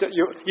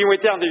 因为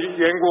这样的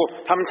缘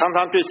故，他们常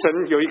常对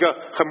神有一个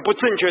很不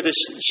正确的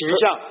形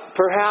象。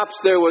 Perhaps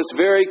there was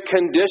very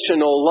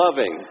conditional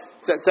loving.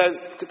 在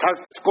他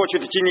过去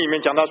的经历里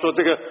面讲到说，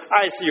这个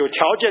爱是有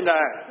条件的爱。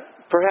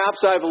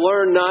Perhaps I've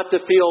learned not to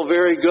feel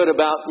very good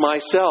about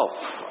myself.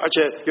 而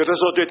且有的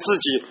时候对自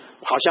己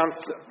好像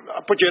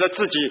不觉得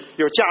自己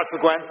有价值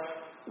观。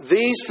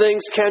 These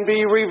things can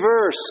be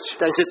reversed.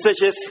 但是这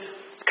些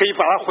可以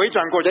把它回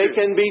转过去， They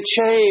can be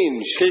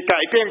changed. 可以改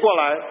变过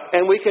来，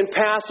 And we can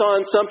pass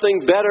on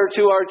something better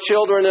to our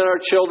children and our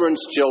children's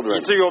以 children.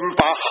 至于我们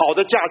把好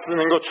的价值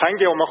能够传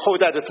给我们后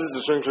代的子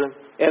子孙孙。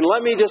 And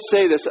let me just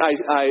say this.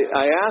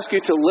 I ask you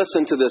to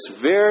listen to this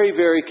very,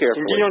 very 请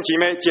弟 carefully. 兄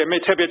姐妹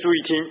特别注意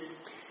听，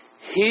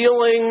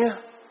 Healing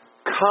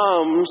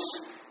comes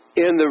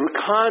in the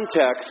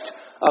context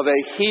of a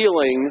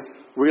healing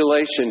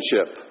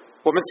relationship.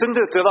 我们真的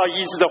得到医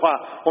治的话，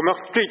我们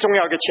最重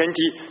要的一个前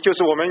提就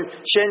是我们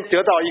先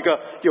得到一个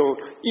有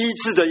医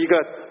治的一个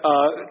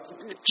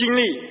经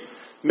历。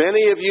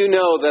 Many of you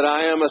know that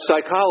I am a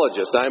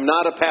psychologist. I am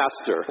not a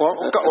pastor.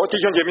 我弟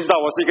兄姐妹知道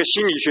我是一个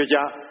心理学家，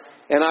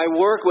 And I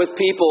work with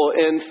people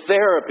in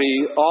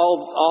therapy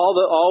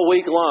all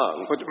week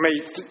long. 我每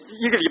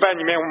一个礼拜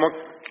里面，我们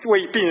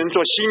为病人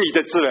做心理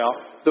的治疗。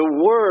 The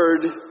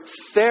word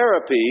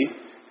therapy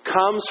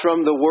comes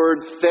from the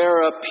word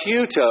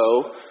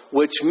therapeuto,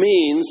 which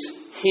means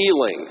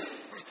healing.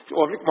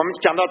 我们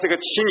讲到这个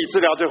心理治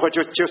疗最后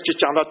就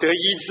讲到得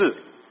医治。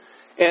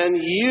 And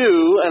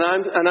you,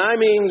 and I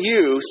mean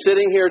you,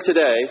 sitting here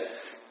today,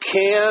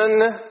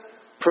 can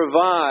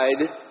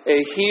provide a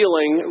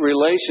healing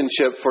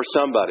relationship for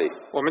somebody.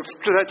 我们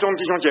在众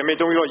弟兄姐妹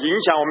中有影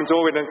响我们周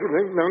围的人，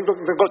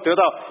能够得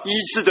到医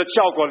治的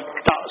效果，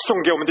送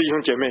给我们的弟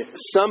兄姐妹。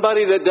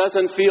 Somebody that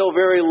doesn't feel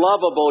very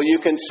lovable, you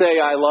can say,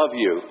 I love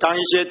you. 当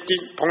一些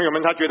朋友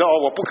们他觉得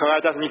我不可爱，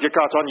但是你可以告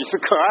诉他你是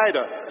可爱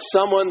的。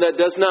 Someone that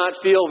does not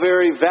feel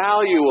very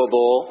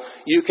valuable,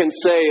 you can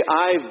say,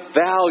 I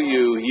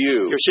value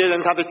you. 有些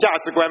人他的价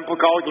值观不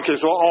高，你可以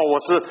说我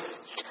是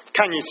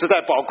看你实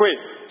在宝贵。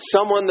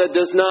 Someone that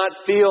does not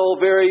feel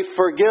very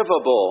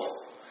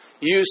forgivable,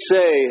 you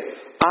say,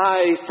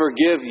 I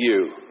forgive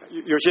you.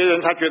 有些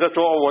人他觉得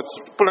说我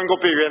不能够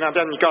被原谅，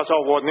但你告诉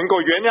我能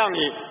够原谅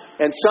你。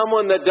 And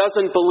someone that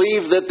doesn't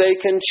believe that they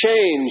can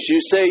change, you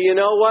say, you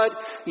know what?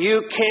 You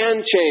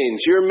can change.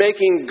 You're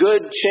making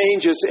good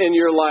changes in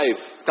your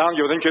life. 当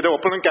有人觉得我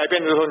不能改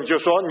变的时候，你就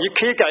说你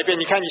可以改变，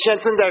你看你现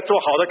在正在做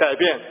好的改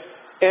变。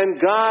 And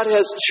God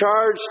has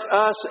charged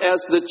us as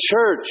the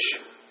church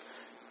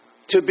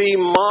to be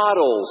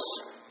models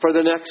for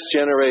the next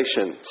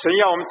generation. 神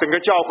要我们整个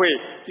教会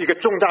一个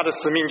重大的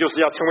使命，就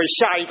是要成为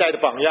下一代的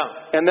榜样。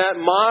 And that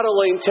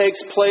modeling takes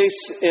place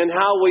in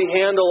how we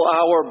handle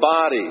our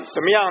bodies.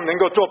 怎么样能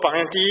够做榜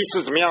样？第一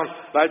是怎么样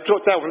来做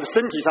在我们的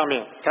身体上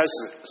面开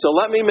始。 So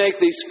let me make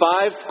these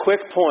 5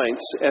 quick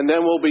points, and then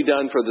we'll be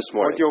done for this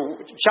我 morning.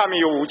 下面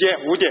有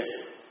5点。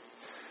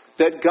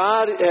 That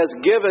God has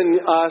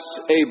given us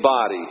a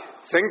body,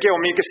 神给我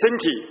们一个身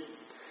体，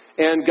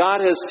 and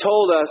God has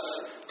told us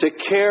to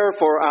care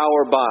for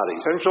our bodies.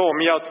 神说我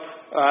们要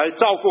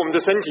照顾我们的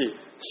身体。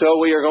 So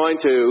we are going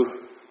to,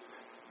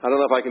 I don't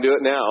know if I can do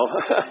it now,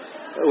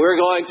 we're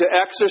going to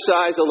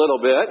exercise a little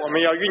bit, 我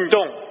们要运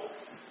动，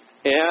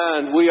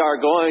 and we are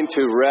going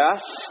to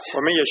rest,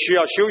 我们也需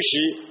要休息，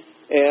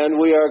 and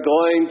we are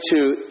going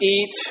to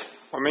eat.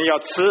 我们要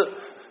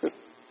吃，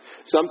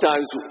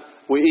 Sometimes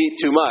we eat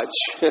too much.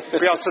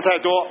 不要吃太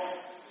多。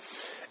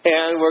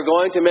 And we're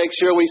going to make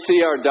sure we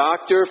see our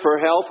doctor for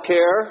health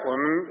care. 我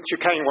们去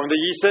看我们的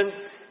医生，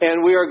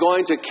 And we are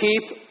going to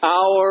keep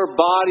our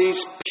bodies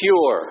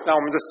pure. 让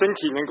我们的身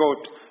体能够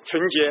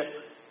纯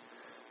洁。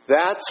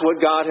 That's what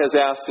God has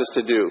asked us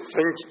to do. 神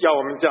要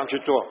我们这样去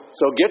做，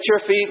 So get your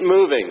feet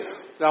moving,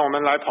 让我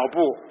们来跑步。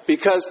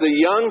 because the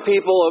young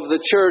people of the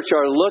church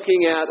are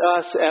looking at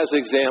us as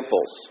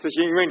examples. 这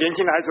些因为年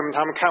轻的孩子们，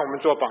他们看我们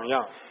做榜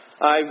样。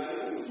 I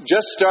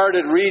just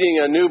started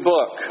reading a new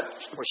book.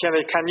 我现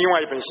在看另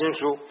外一本新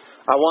书，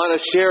 I want to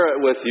share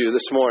it with you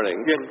this morning.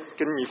 愿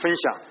跟你分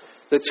享。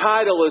 The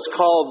title is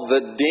called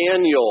The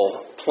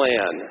Daniel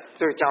Plan.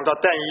 这个讲到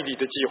但以理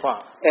的计划，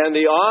 And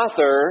the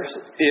author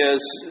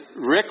is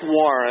Rick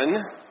Warren,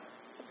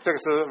 这个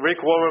是 Rick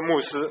Warren 牧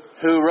师，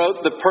 who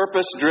wrote The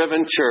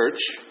Purpose-Driven Church.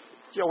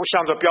 就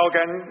向着标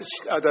杆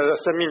的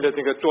生命的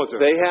这个作者。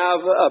 They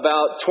have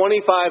about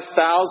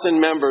 25,000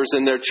 members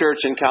in their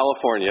church in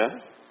California.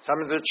 他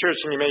们这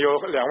church 里面有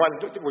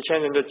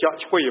25000人的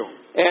会友。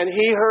 And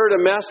he heard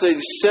a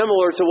message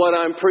similar to what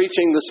I'm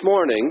preaching this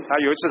morning. 他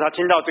有一次他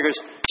听到这个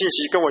信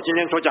息跟我今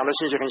天所讲的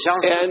信息很相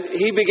似。 And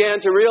he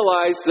began to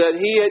realize that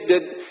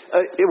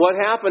what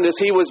happened is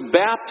he was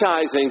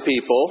baptizing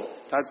people.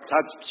 他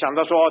想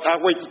到说他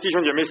为弟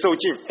兄姐妹受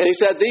浸。 And he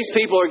said, these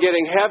people are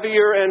getting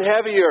heavier and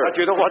heavier. 他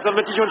觉得哇，咱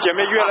们弟兄姐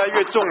妹越来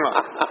越重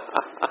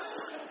了。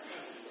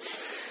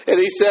And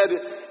he said,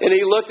 and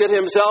he looked at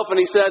himself and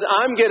he said,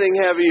 I'm getting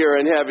heavier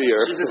and heavier.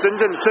 其实真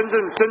正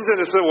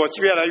的是我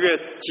越来越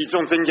体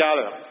重增加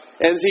了。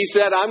 And he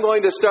said, I'm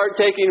going to start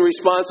taking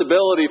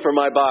responsibility for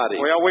my body.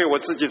 我要为我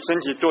自己身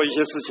体做一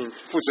些事情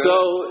负责。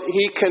 So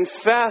he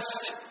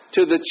confessed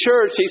to the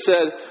church, he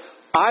said,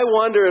 I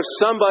wonder if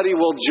somebody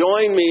will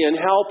join me in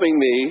helping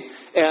me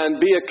and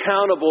be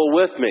accountable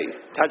with me.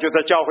 他就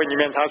在教会里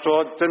面，他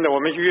说：“真的，我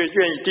们愿意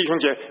弟兄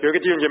姐有一个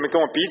弟兄姐妹跟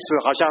我彼此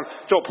好像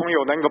做朋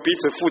友，能够彼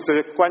此负责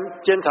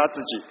监察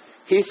自己。”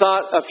 He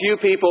thought a few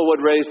people would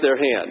raise their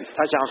hand.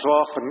 他想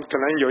说，可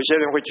能有一些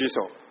人会举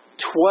手。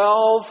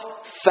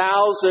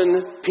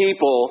 12,000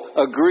 people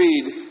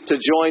agreed to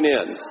join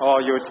in.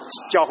 有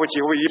教会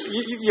几乎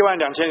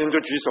12000人就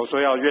举手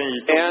说要愿意。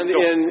And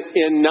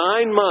in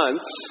 9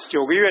 months,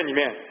 9个月里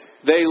面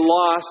they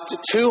lost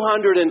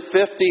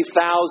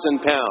 250,000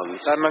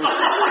 pounds. 他们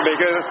每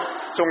个人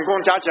总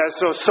共加起来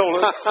瘦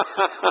了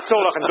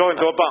很多很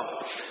多磅。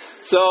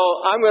So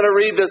I'm going to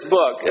read this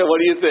book. What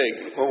do you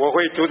think? 我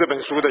会读这本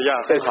书的呀。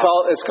It's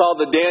called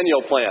the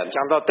Daniel Plan.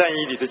 讲到但以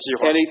理的计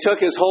划。 And he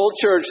took his whole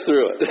church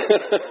through it.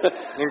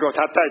 能够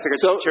他带这个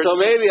So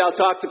maybe I'll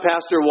talk to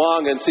Pastor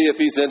Wong and see if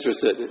he's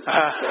interested.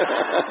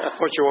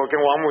 或许我跟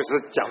王牧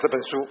师讲这本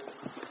书。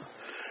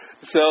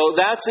 So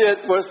that's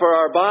it for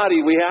our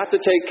body. We have to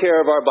take care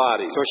of our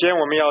bodies. 首先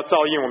我们要照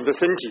应我们的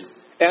身体。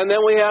 And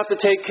then we have to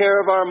take care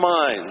of our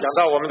minds. 讲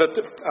到我们的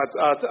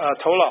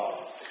头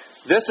脑。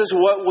 This is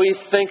what we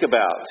think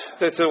about.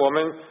 这是我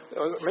们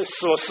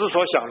所思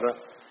所想的。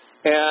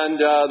 And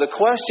the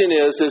question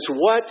is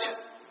what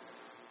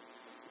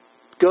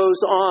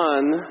goes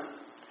on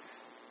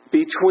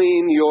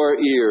between your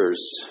ears?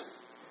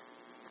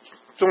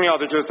 重要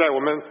的就是在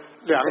我们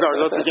两个耳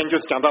朵之间，就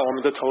是讲到我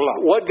们的头脑。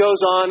 What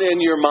goes on in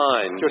your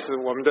mind? 就是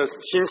我们的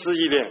心思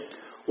意念。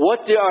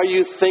 What are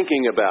you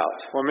thinking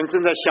about? 我们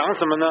正在想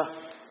什么呢？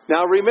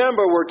 Now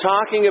remember, we're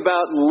talking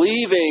about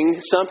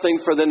leaving something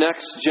for the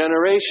next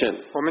generation.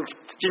 我们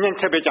今天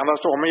特别讲到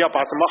说，我们要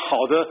把什么好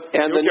的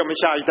留给我们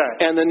下一代。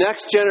 And the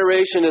next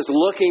generation is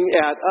looking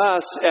at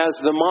us as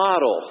the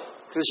model.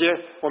 这些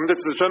我们的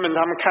子孙们，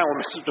他们看我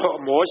们是做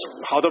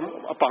好的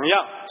榜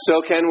样。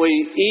 So can we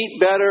eat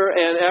better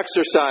and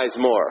exercise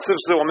more? 是不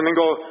是我们能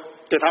够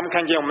给他们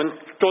看见我们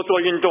多做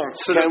运动，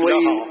吃得比较好？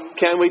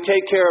 Can we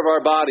take care of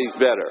our bodies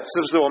better? 是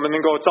不是我们能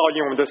够照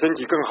应我们的身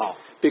体更好？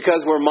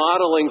 Because we're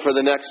modeling for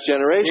the next 因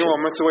generation. 为我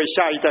们是为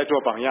下一代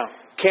做榜样。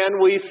 Can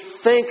we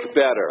think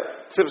better?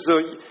 是不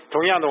是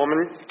同样的，我们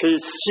可以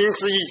心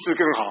思意志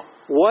更好？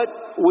 What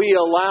we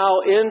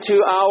allow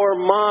into our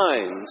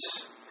minds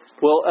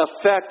will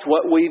affect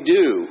what we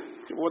do.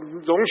 我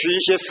容许一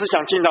些思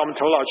想进到我们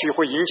头脑去，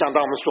会影响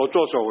到我们所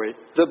作所为。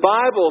 The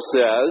Bible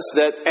says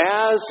that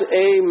as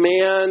a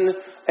man,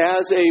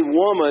 as a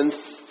woman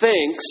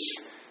thinks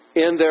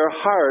in their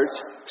heart,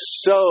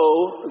 so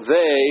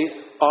they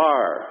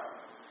are.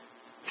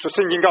 说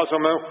圣经告诉我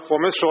们，我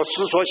们所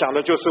思所想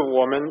的就是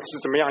我们是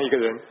怎么样一个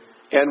人。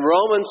 And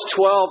Romans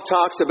 12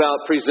 talks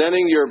about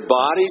presenting your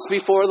bodies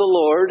before the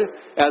Lord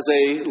as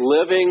a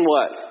living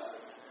what?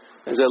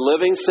 As a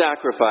living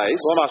sacrifice.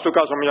 罗马书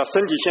告诉我们要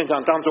身体献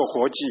上当作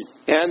活祭。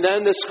 And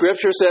then the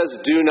scripture says,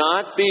 do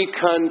not be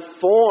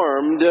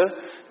conformed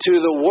to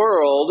the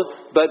world,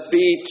 but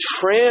be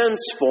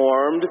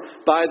transformed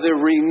by the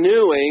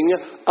renewing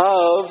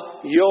of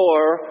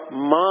your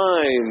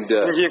mind.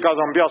 圣经告诉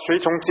我们不要随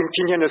从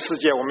今天的世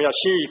界，我们要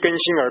心意更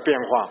新而变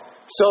化。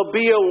 So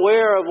be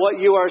aware of what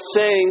you are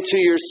saying to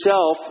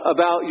yourself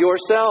about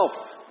yourself.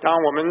 当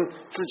我们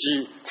自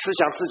己思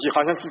想自己，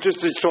好像对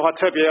自己说话，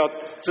特别要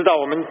知道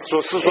我们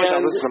所思所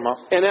想的是什么。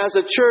 And as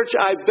a church,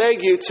 I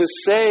beg you to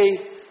say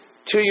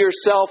to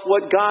yourself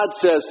what God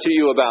says to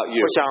you about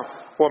you. 我想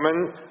我们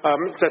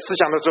在思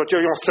想的时候，就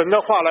用神的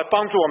话来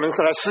帮助我们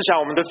来思想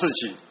我们的自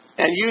己。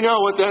 And you know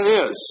what that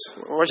is.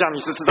 我想你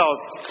是知道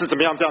是怎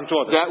么样这样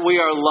做的。 That we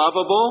are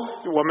lovable,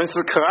 我们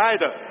是可爱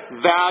的，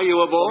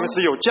 valuable, 我们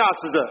是有价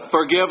值的，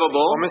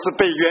 forgivable, 我们是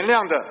被原谅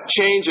的，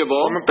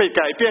 changeable, 我们被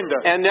改变的，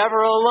 and never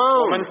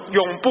我们 alone.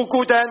 永不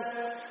孤单。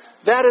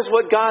 That is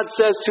what God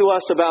says to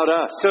us about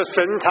us. 这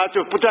神他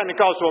就不断的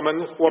告诉我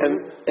们，我们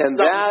And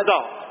让我们 that 知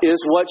道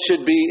is what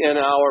should be in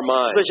our 这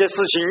mind. 些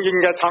事情应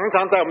该常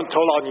常在我们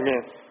头脑里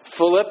面。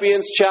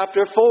 Philippians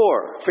chapter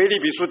 4, 腓立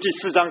比书第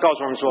4章告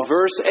诉我们说，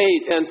 verse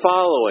 8 and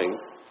following,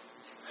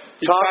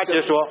 第8节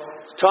说，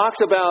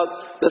 talks about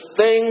the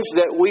things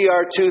that we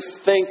are to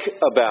think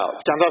about.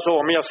 讲到说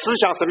我们要思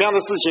想什么样的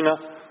事情呢？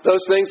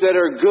 Those things that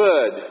are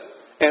good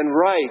and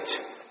right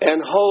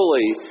and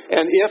holy.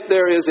 And if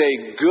there is a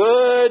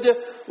good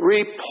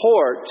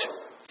report,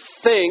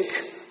 think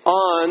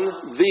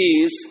on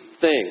these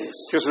things.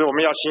 就是我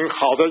们要行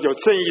好的有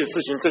正义的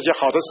事情，这些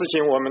好的事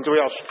情我们都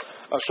要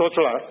说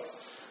出来。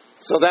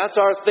 So that's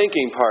our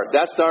thinking part.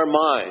 That's our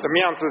mind. 怎么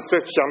样子？这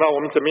想到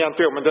我们怎么样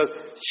对我们的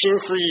心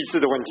思意志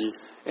的问题。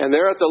 And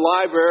they're at the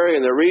library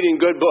and they're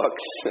reading good books.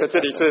 在这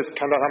里，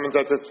看到他们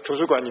在这图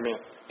书馆里面。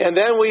 And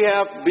then we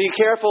have be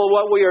careful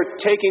what we are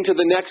taking to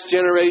the next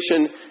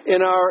generation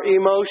in our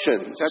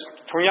emotions.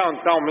 同样，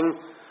当我们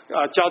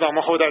教导我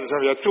们后代的时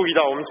候，要注意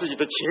到我们自己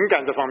的情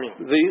感这方面。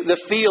 The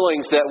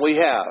feelings that we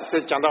have.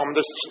 这讲到我们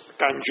的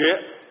感觉。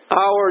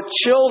 Our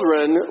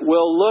children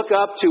will look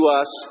up to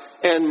us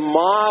and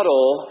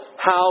model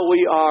how we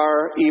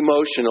are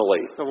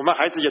emotionally. 我们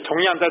孩子也同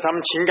样在他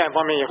们情感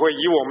方面也会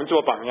以我们做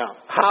榜样。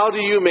 How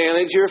do you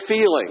manage your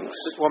feelings?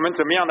 我们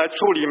怎么样来处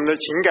理我们的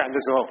情感的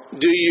时候？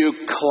 Do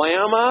you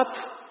clam up?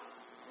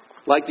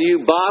 Like, do you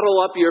bottle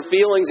up your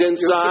feelings 是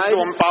inside?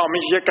 我们把我们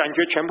一些感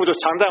觉全部都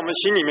藏在我们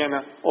心里面呢，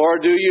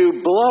 Or do you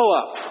blow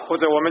up? 或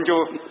者我们就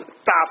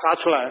大发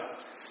出来？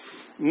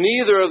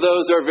 Neither of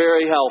those are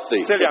very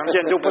healthy. 这两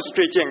件都不是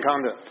最健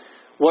康的。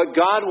 What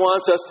God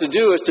wants us to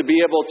do is to be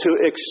able to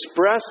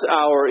express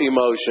our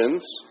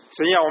emotions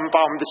神要我们把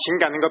我们的情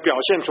感能够表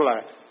现出来，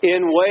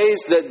 in ways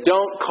that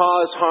don't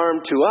cause harm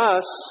to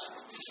us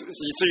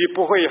以至于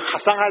不会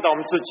伤害到我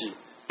们自己，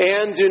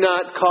 and do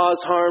not cause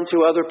harm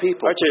to other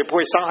people. 而且也不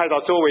会伤害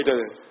到周围的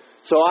人。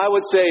 So I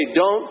would say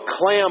don't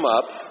clam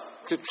up.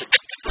 就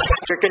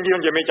跟弟兄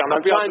姐妹讲的，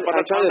 I'm 不要 trying 把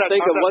它 to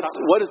think of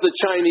what is the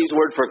Chinese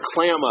word for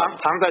clam up.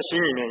 藏在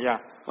心里面一样，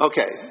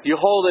 Okay, you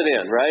hold it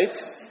in, right?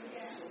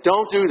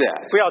 Don't do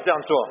that 不要这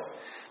样做。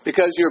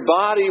 because your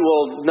body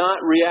will not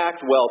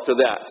react well to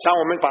that. 当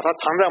我们把它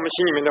藏在我们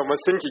心里面的，我们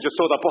身体就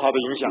受到不好的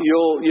影响，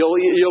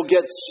 You'll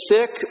get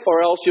sick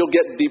or else you'll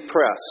get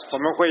depressed. 我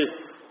们会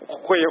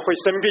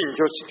生病，就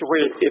会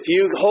If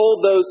you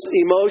hold those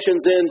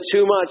emotions in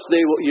too much,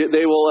 they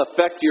will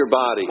affect your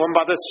body. 我们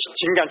把这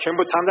情感全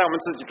部藏在我们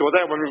自己，躲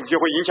在我们里，就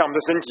会影响我们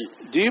的身体。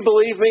 Do you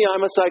believe me?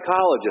 I'm a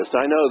psychologist.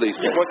 I know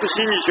these things. 我是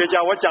心理学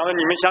家，我讲的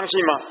你们相信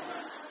吗？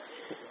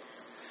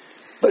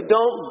 But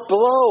don't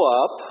blow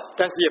up,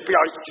 但是也不要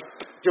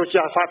就这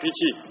样发脾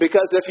气。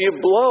 because if you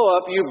blow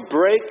up, you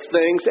break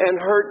things and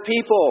hurt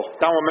people.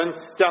 当我们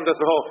这样的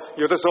时候，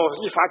有的时候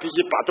一发脾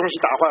气把东西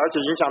打坏，而且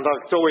影响到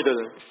周围的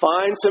人。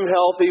 Find some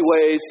healthy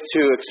ways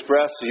to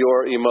express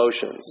your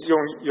emotions.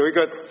 有一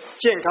个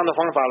健康的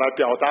方法来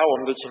表达我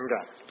们的情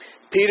感。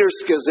 Peter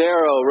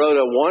Scazzaro wrote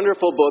a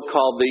wonderful book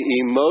called The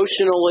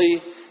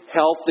Emotionally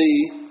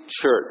Healthy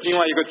Church. 另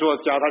外一个作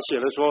家他写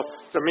了说，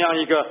怎么样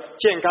一个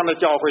健康的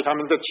教会，他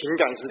们的情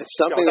感是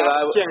Something 表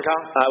that 达健康。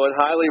 I would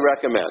highly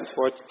recommend.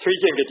 我推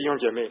荐给弟兄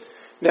姐妹。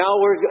 Now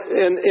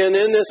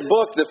in this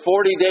book, the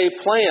 40-day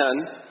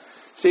plan.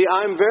 See,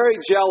 I'm very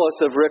jealous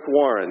of Rick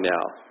Warren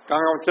now 刚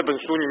刚这本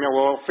书里面，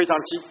我非常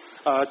记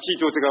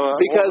住这个沃恩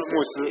because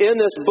牧师。 in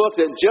this book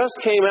that just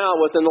came out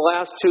within the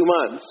last 2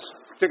 months,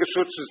 这个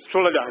书只出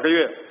了2个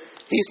月，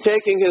 he's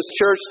taking his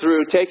church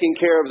through taking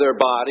care of their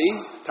body,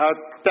 他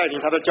带领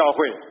他的教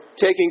会，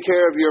 taking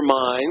care of your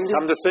mind,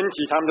 他们的身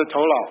体，他们的头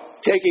脑，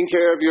 taking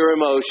care of your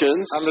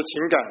emotions, 他们的情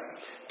感，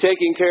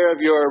 taking care of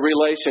your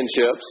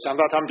relationships, 讲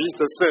到他们彼此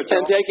的社交，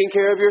 and taking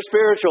care of your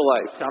spiritual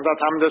life. 讲到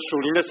他们的属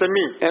灵的生命。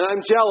 And I'm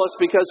jealous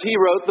because he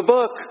wrote the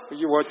book.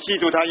 我嫉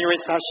妒他，因为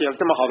他写了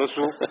这么好的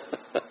书，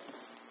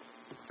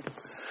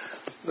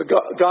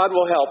 God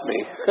will help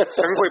me.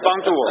 神会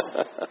帮助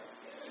我。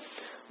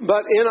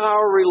 But in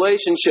our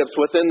relationships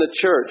within the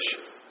church,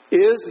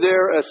 is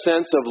there a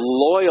sense of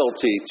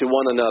loyalty to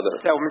one another?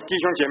 在我们弟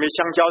兄姐妹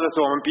相交的时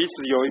候，我们彼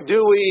此有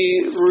Do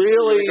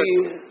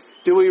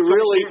we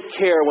really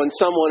care when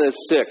someone is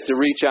sick to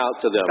reach out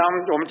to them 当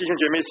我们弟兄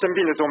姐妹生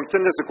病的时候，我们真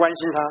的是关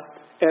心他，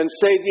 and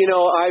say,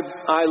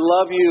 I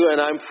love you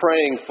and I'm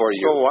praying for 说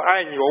you? 我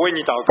爱你，我为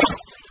你祷告。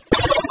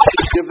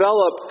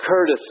 Develop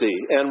courtesy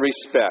and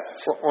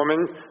respect, 我们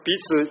彼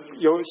此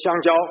有相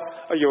交，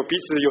有彼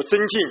此有增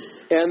进，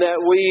 and that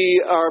we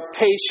are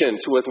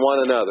patient with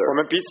one another. 我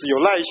们彼此有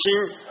耐心。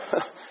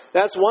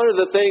 That's one of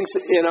the things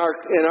in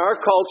our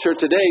culture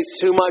today.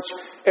 Too much,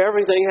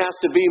 everything has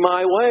to be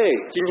my way.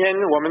 今天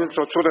我们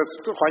所处的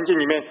环境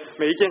里面，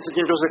每一件事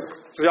情都是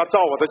只要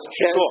照我的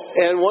去做。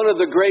 And one of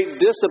the great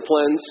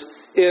disciplines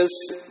is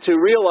to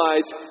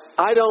realize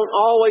I don't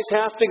always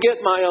have to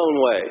get my own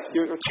way.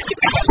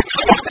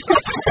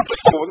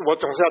 我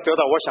总是要得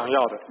到我想要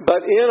的。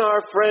 But in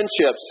our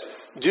friendships,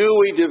 do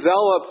we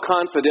develop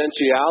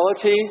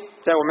confidentiality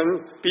在我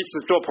们彼此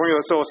做朋友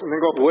的时候，是能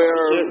够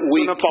where 能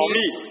we 够保密。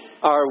 keep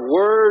our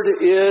word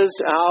is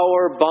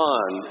our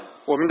bond?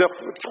 我们的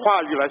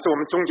话语来是我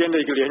们中间的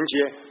一个连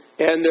接。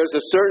 And there's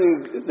a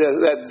certain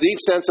that deep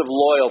sense of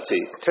loyalty.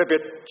 特别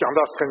讲到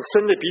很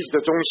深的彼此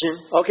的忠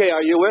心， Okay,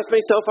 are you with me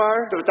so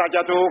far? 是不是大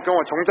家都跟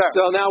我同在？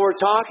 So now we're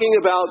talking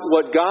about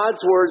what God's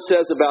word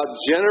says about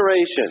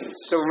generations.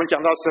 所以我们讲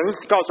到神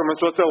告诉我们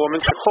说，这我们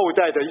是后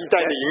代的一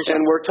代的影响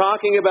And，we're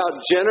talking about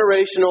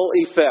generational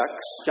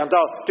effects. 讲到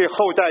对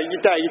后代一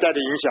代一代的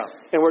影响。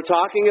 And we're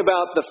talking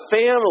about the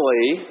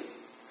family,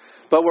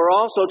 but we're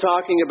also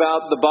talking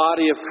about the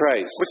body of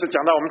Christ. 不是讲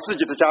到我们自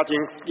己的家庭，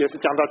也是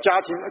讲到家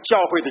庭教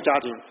会的家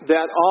庭。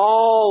 That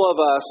all of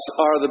us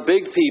are the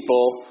big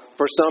people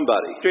for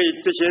somebody. 对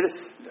这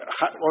些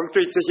我们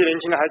对这些年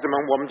轻的孩子们，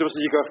我们都是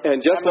一个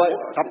And just like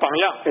他榜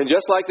样。 And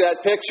just like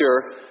that picture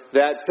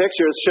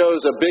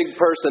shows a big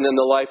person in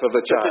the life of a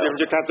这里我 child. 们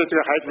就看在这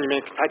个孩子里面，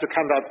他就看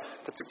到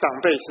长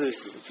辈是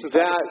他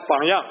的 That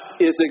榜样。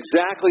 is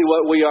exactly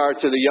what we are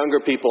to the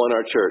younger people in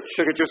our church.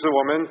 这个就是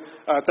我们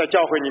在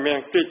教会里面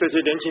对这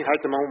些年轻孩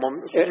子们，我们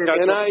应该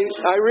And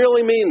I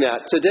really mean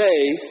that.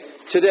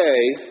 Today,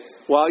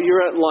 while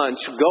you're at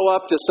lunch, go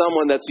up to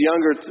someone that's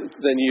younger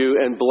than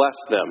you and bless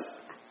them.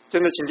 真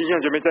的，请弟兄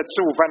姐妹在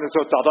吃午饭的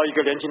时候找到一个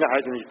年轻的孩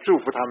子，你祝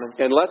福他们，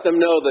 and let them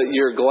know that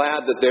you're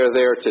glad that they're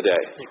there today.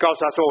 你告诉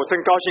他说：“我真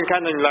高兴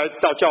看到你来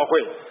到教会。”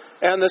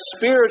 And the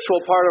spiritual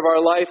part of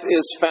our life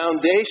is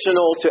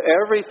foundational to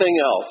everything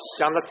else.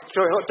 最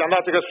后讲到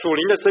这个属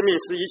灵的生命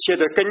是一切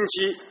的根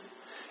基。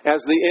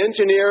 As the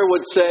engineer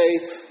would say,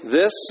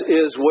 this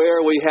is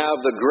where we have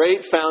the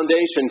great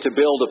foundation to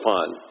build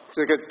upon.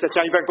 这个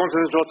像一般工程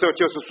师说，这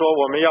就是说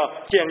我们要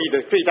建立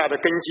的最大的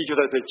根基就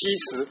在这基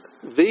石。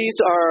 These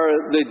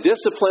are the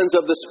disciplines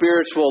of the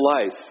spiritual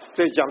life.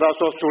 这讲到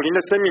说属灵的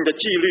生命的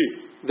纪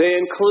律。 They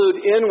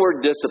include inward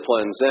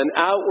disciplines and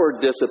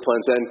outward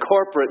disciplines and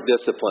corporate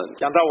disciplines.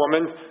 讲到我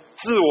们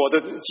自我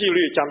的纪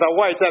律，讲到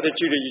外在的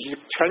纪律，以及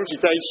全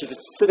体在一起的。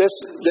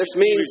This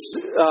means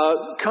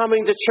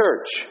coming to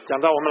church.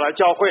 讲到我们来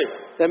教会。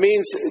 That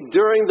means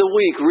during the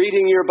week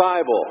reading your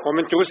Bible. 我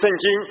们读圣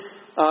经。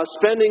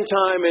 Spending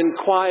time in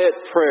quiet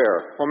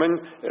prayer. 我们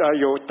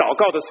有祷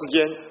告的时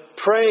间。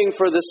 Praying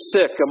for the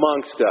sick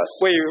amongst us.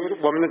 为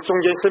我们的中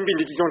间生病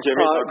的弟兄姐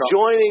妹祷告。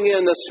 Joining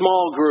in the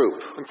small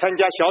group. 参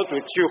加小组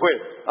聚会。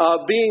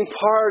 Being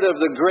part of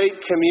the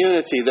great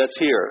community that's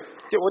here.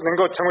 就能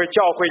够成为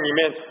教会里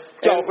面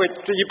教会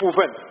这一部分。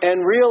 And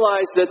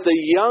realize that the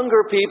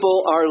younger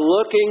people are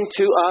looking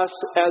to us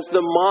as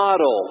the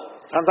model.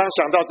 常常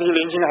想到这些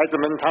年轻的孩子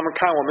们，他们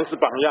看我们是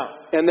榜样。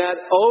 And that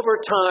over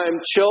time,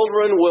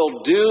 children will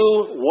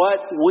do what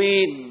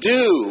we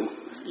do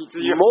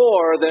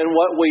more than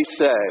what we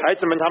say. 孩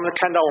子们他们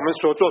看到我们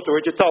所作所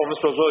为，就照我们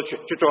所说的去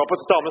做，不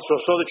是照我们所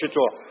说的去做。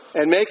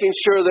 And making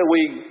sure that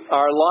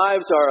our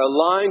lives are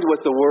aligned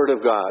with the Word of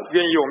God.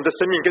 愿意我们的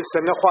生命跟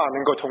神的话能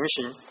够同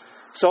行。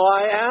 So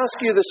I ask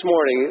you this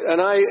morning,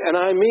 and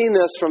I mean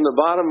this from the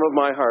bottom of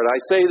my heart. I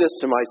say this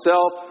to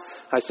myself,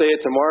 I say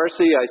it to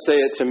Marcy, I say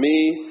it to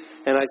me,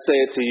 and I say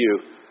it to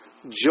you.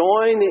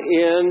 Join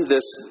in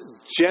this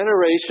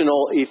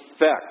generational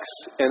effects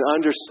and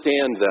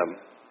understand them.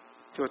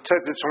 就特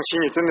别从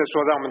心里真的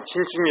说，让我们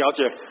清晰了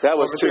解 That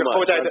我 was 们对 too much.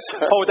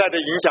 后代的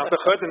影响是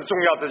何等重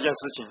要的这件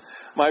事情。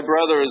My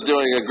brother is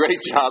doing a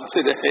great job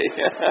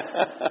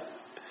today.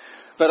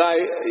 But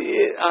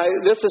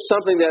this is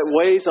something that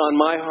weighs on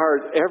my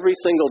heart every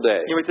single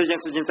day. 因为这件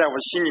事情在我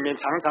心里面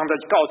常常的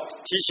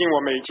提醒我，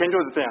每天就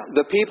是这样。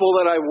 The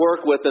people that I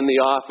work with in the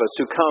office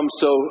who come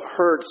so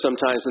hurt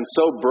sometimes and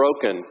so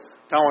broken.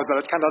 当我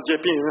看到这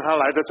些病人他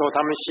来的时候，他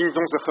们心中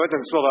是何等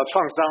受到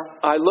创伤。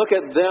 I look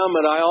at them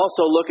and I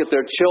also look at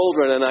their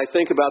children and I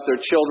think about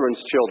their children's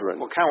children.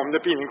 我看我们的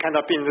病人，看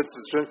到病人的子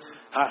孙，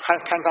还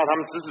看到他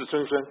们子子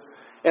孙孙。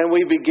 And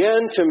we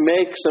begin to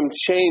make some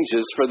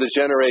changes for the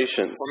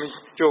generations. 我们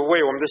就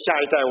为我们的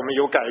下一代，我们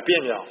有改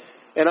变了。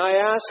 And I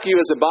ask you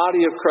as a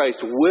body of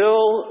Christ,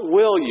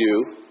 will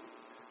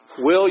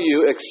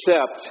you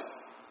accept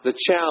the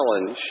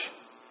challenge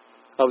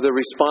of the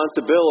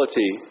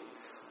responsibility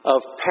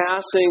of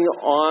passing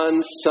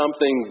on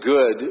something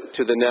good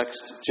to the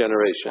next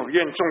generation? 愿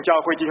众教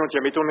会弟兄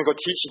姐妹都能够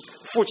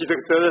负起这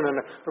个责任的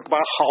呢，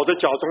把好的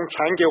教宗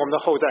传给我们的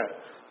后代。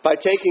 By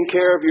taking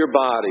care of your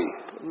body.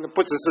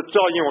 不只是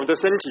照应我们的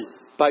身体。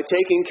 By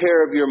taking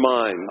care of your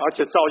mind. 而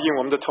且照应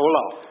我们的头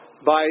脑。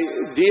 By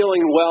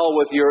dealing well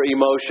with your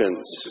emotions.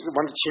 我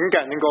们的情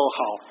感能够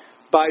好。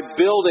 By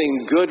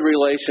building good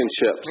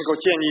relationships. 能够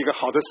建立一个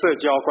好的社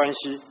交关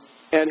系。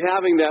 And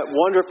having that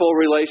wonderful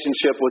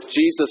relationship with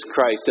Jesus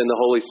Christ and the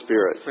Holy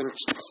Spirit. 跟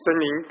圣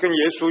灵跟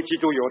耶稣基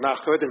督有那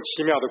何等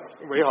奇妙的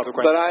美好的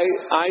关系。 But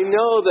I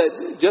know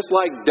that just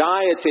like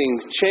dieting,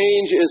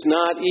 change is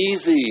not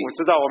easy. 我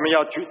知道我们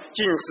要禁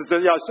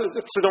食，要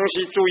吃东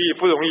西注意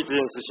不容易这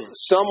件事情。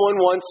 Someone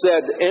once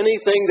said,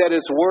 anything that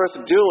is worth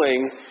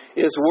doing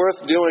is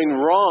worth doing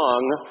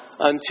wrong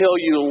until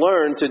you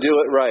learn to do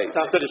it right.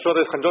 像这里说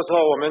的，很多时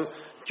候我们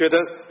觉得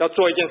要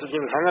做一件事情，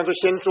常常就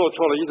先做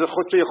错了，一直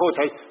最后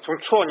才从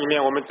错里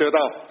面我们得到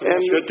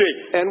学对。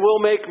And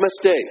we'll make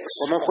mistakes.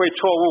 我们会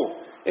错误。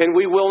 And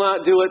we will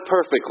not do it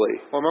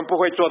perfectly. 我们不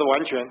会做得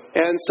完全。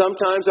 And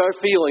sometimes our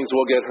feelings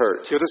will get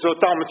hurt. 有的时候，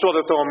当我们做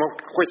的时候，我们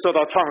会受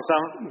到创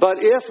伤。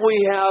 But if we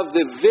have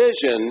the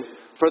vision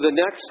for the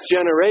next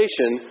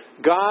generation,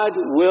 God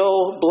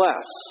will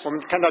bless. 我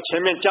们看到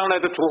前面将来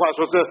的图画，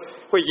说是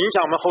会影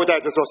响我们后代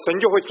的时候，神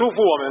就会祝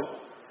福我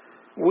们。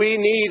 We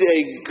need a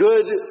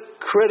good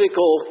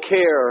critical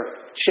care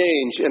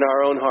change in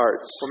our own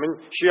hearts. 我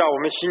们需要我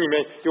们心里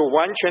面有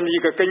完全的一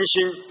个更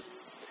新。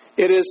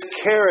 It is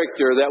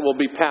character that will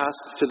be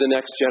passed to the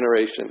next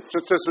generation.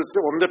 这是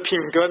我们的品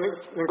格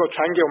能够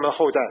传给我们的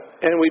后代。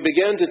 And we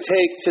begin to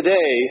take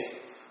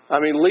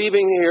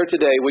leaving here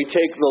today, we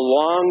take the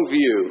long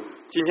view.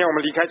 今天我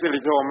们离开这里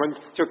之后，我们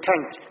就看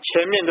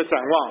前面的展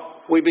望。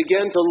 We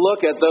begin to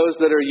look at those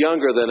that are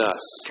younger than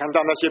us. 看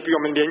到那些比我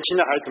们年轻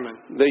的孩子们。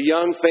 The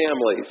young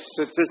families.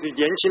 这是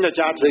年轻的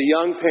家庭。 The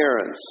young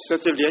parents. 这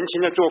是年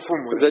轻的做父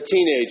母的。 The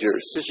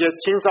teenagers. 这些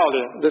青少年。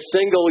 The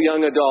single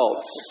young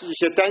adults. 一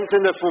些单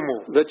身的父母。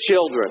 The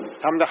children.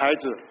 他们的孩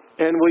子。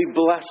 And we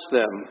bless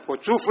them. 我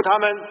祝福他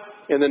们。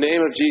 In the name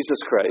of Jesus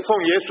Christ. 奉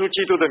耶稣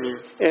基督的名。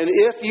 And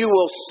if you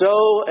will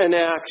sow an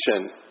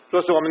action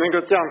若是我们能够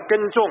这样耕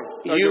种，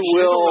 you 有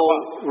行动的话，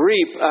 will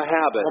reap a 我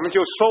habit. 们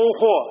就收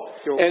获。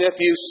 And if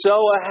you sow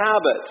a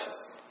habit,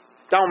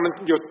 当我们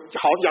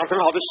养成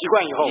好的习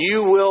惯以后，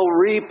 you will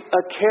reap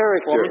a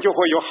我们 character. 就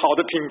会有好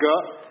的品格。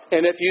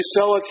 And if you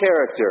sow a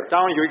character,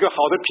 当有一个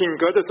好的品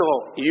格的时候，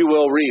 you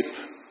will reap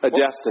a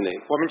destiny.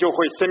 我们就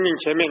会生命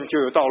前面就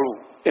有道路。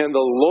 And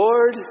the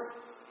Lord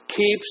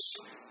keeps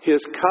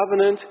his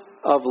covenant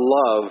of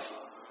love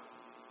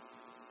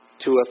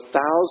to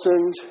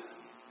 1,000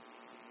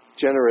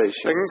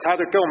 generations. 神他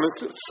的跟我们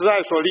慈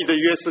爱所立的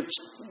约是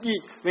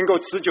能够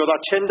持久到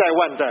千代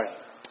万代。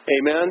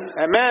 Amen.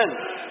 Amen。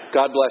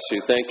 God bless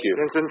you. Thank you.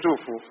 人生祝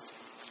福。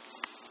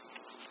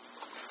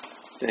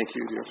 Thank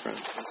you, dear friend.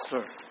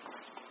 Sir.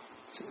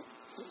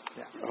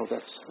 Oh,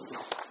 that's.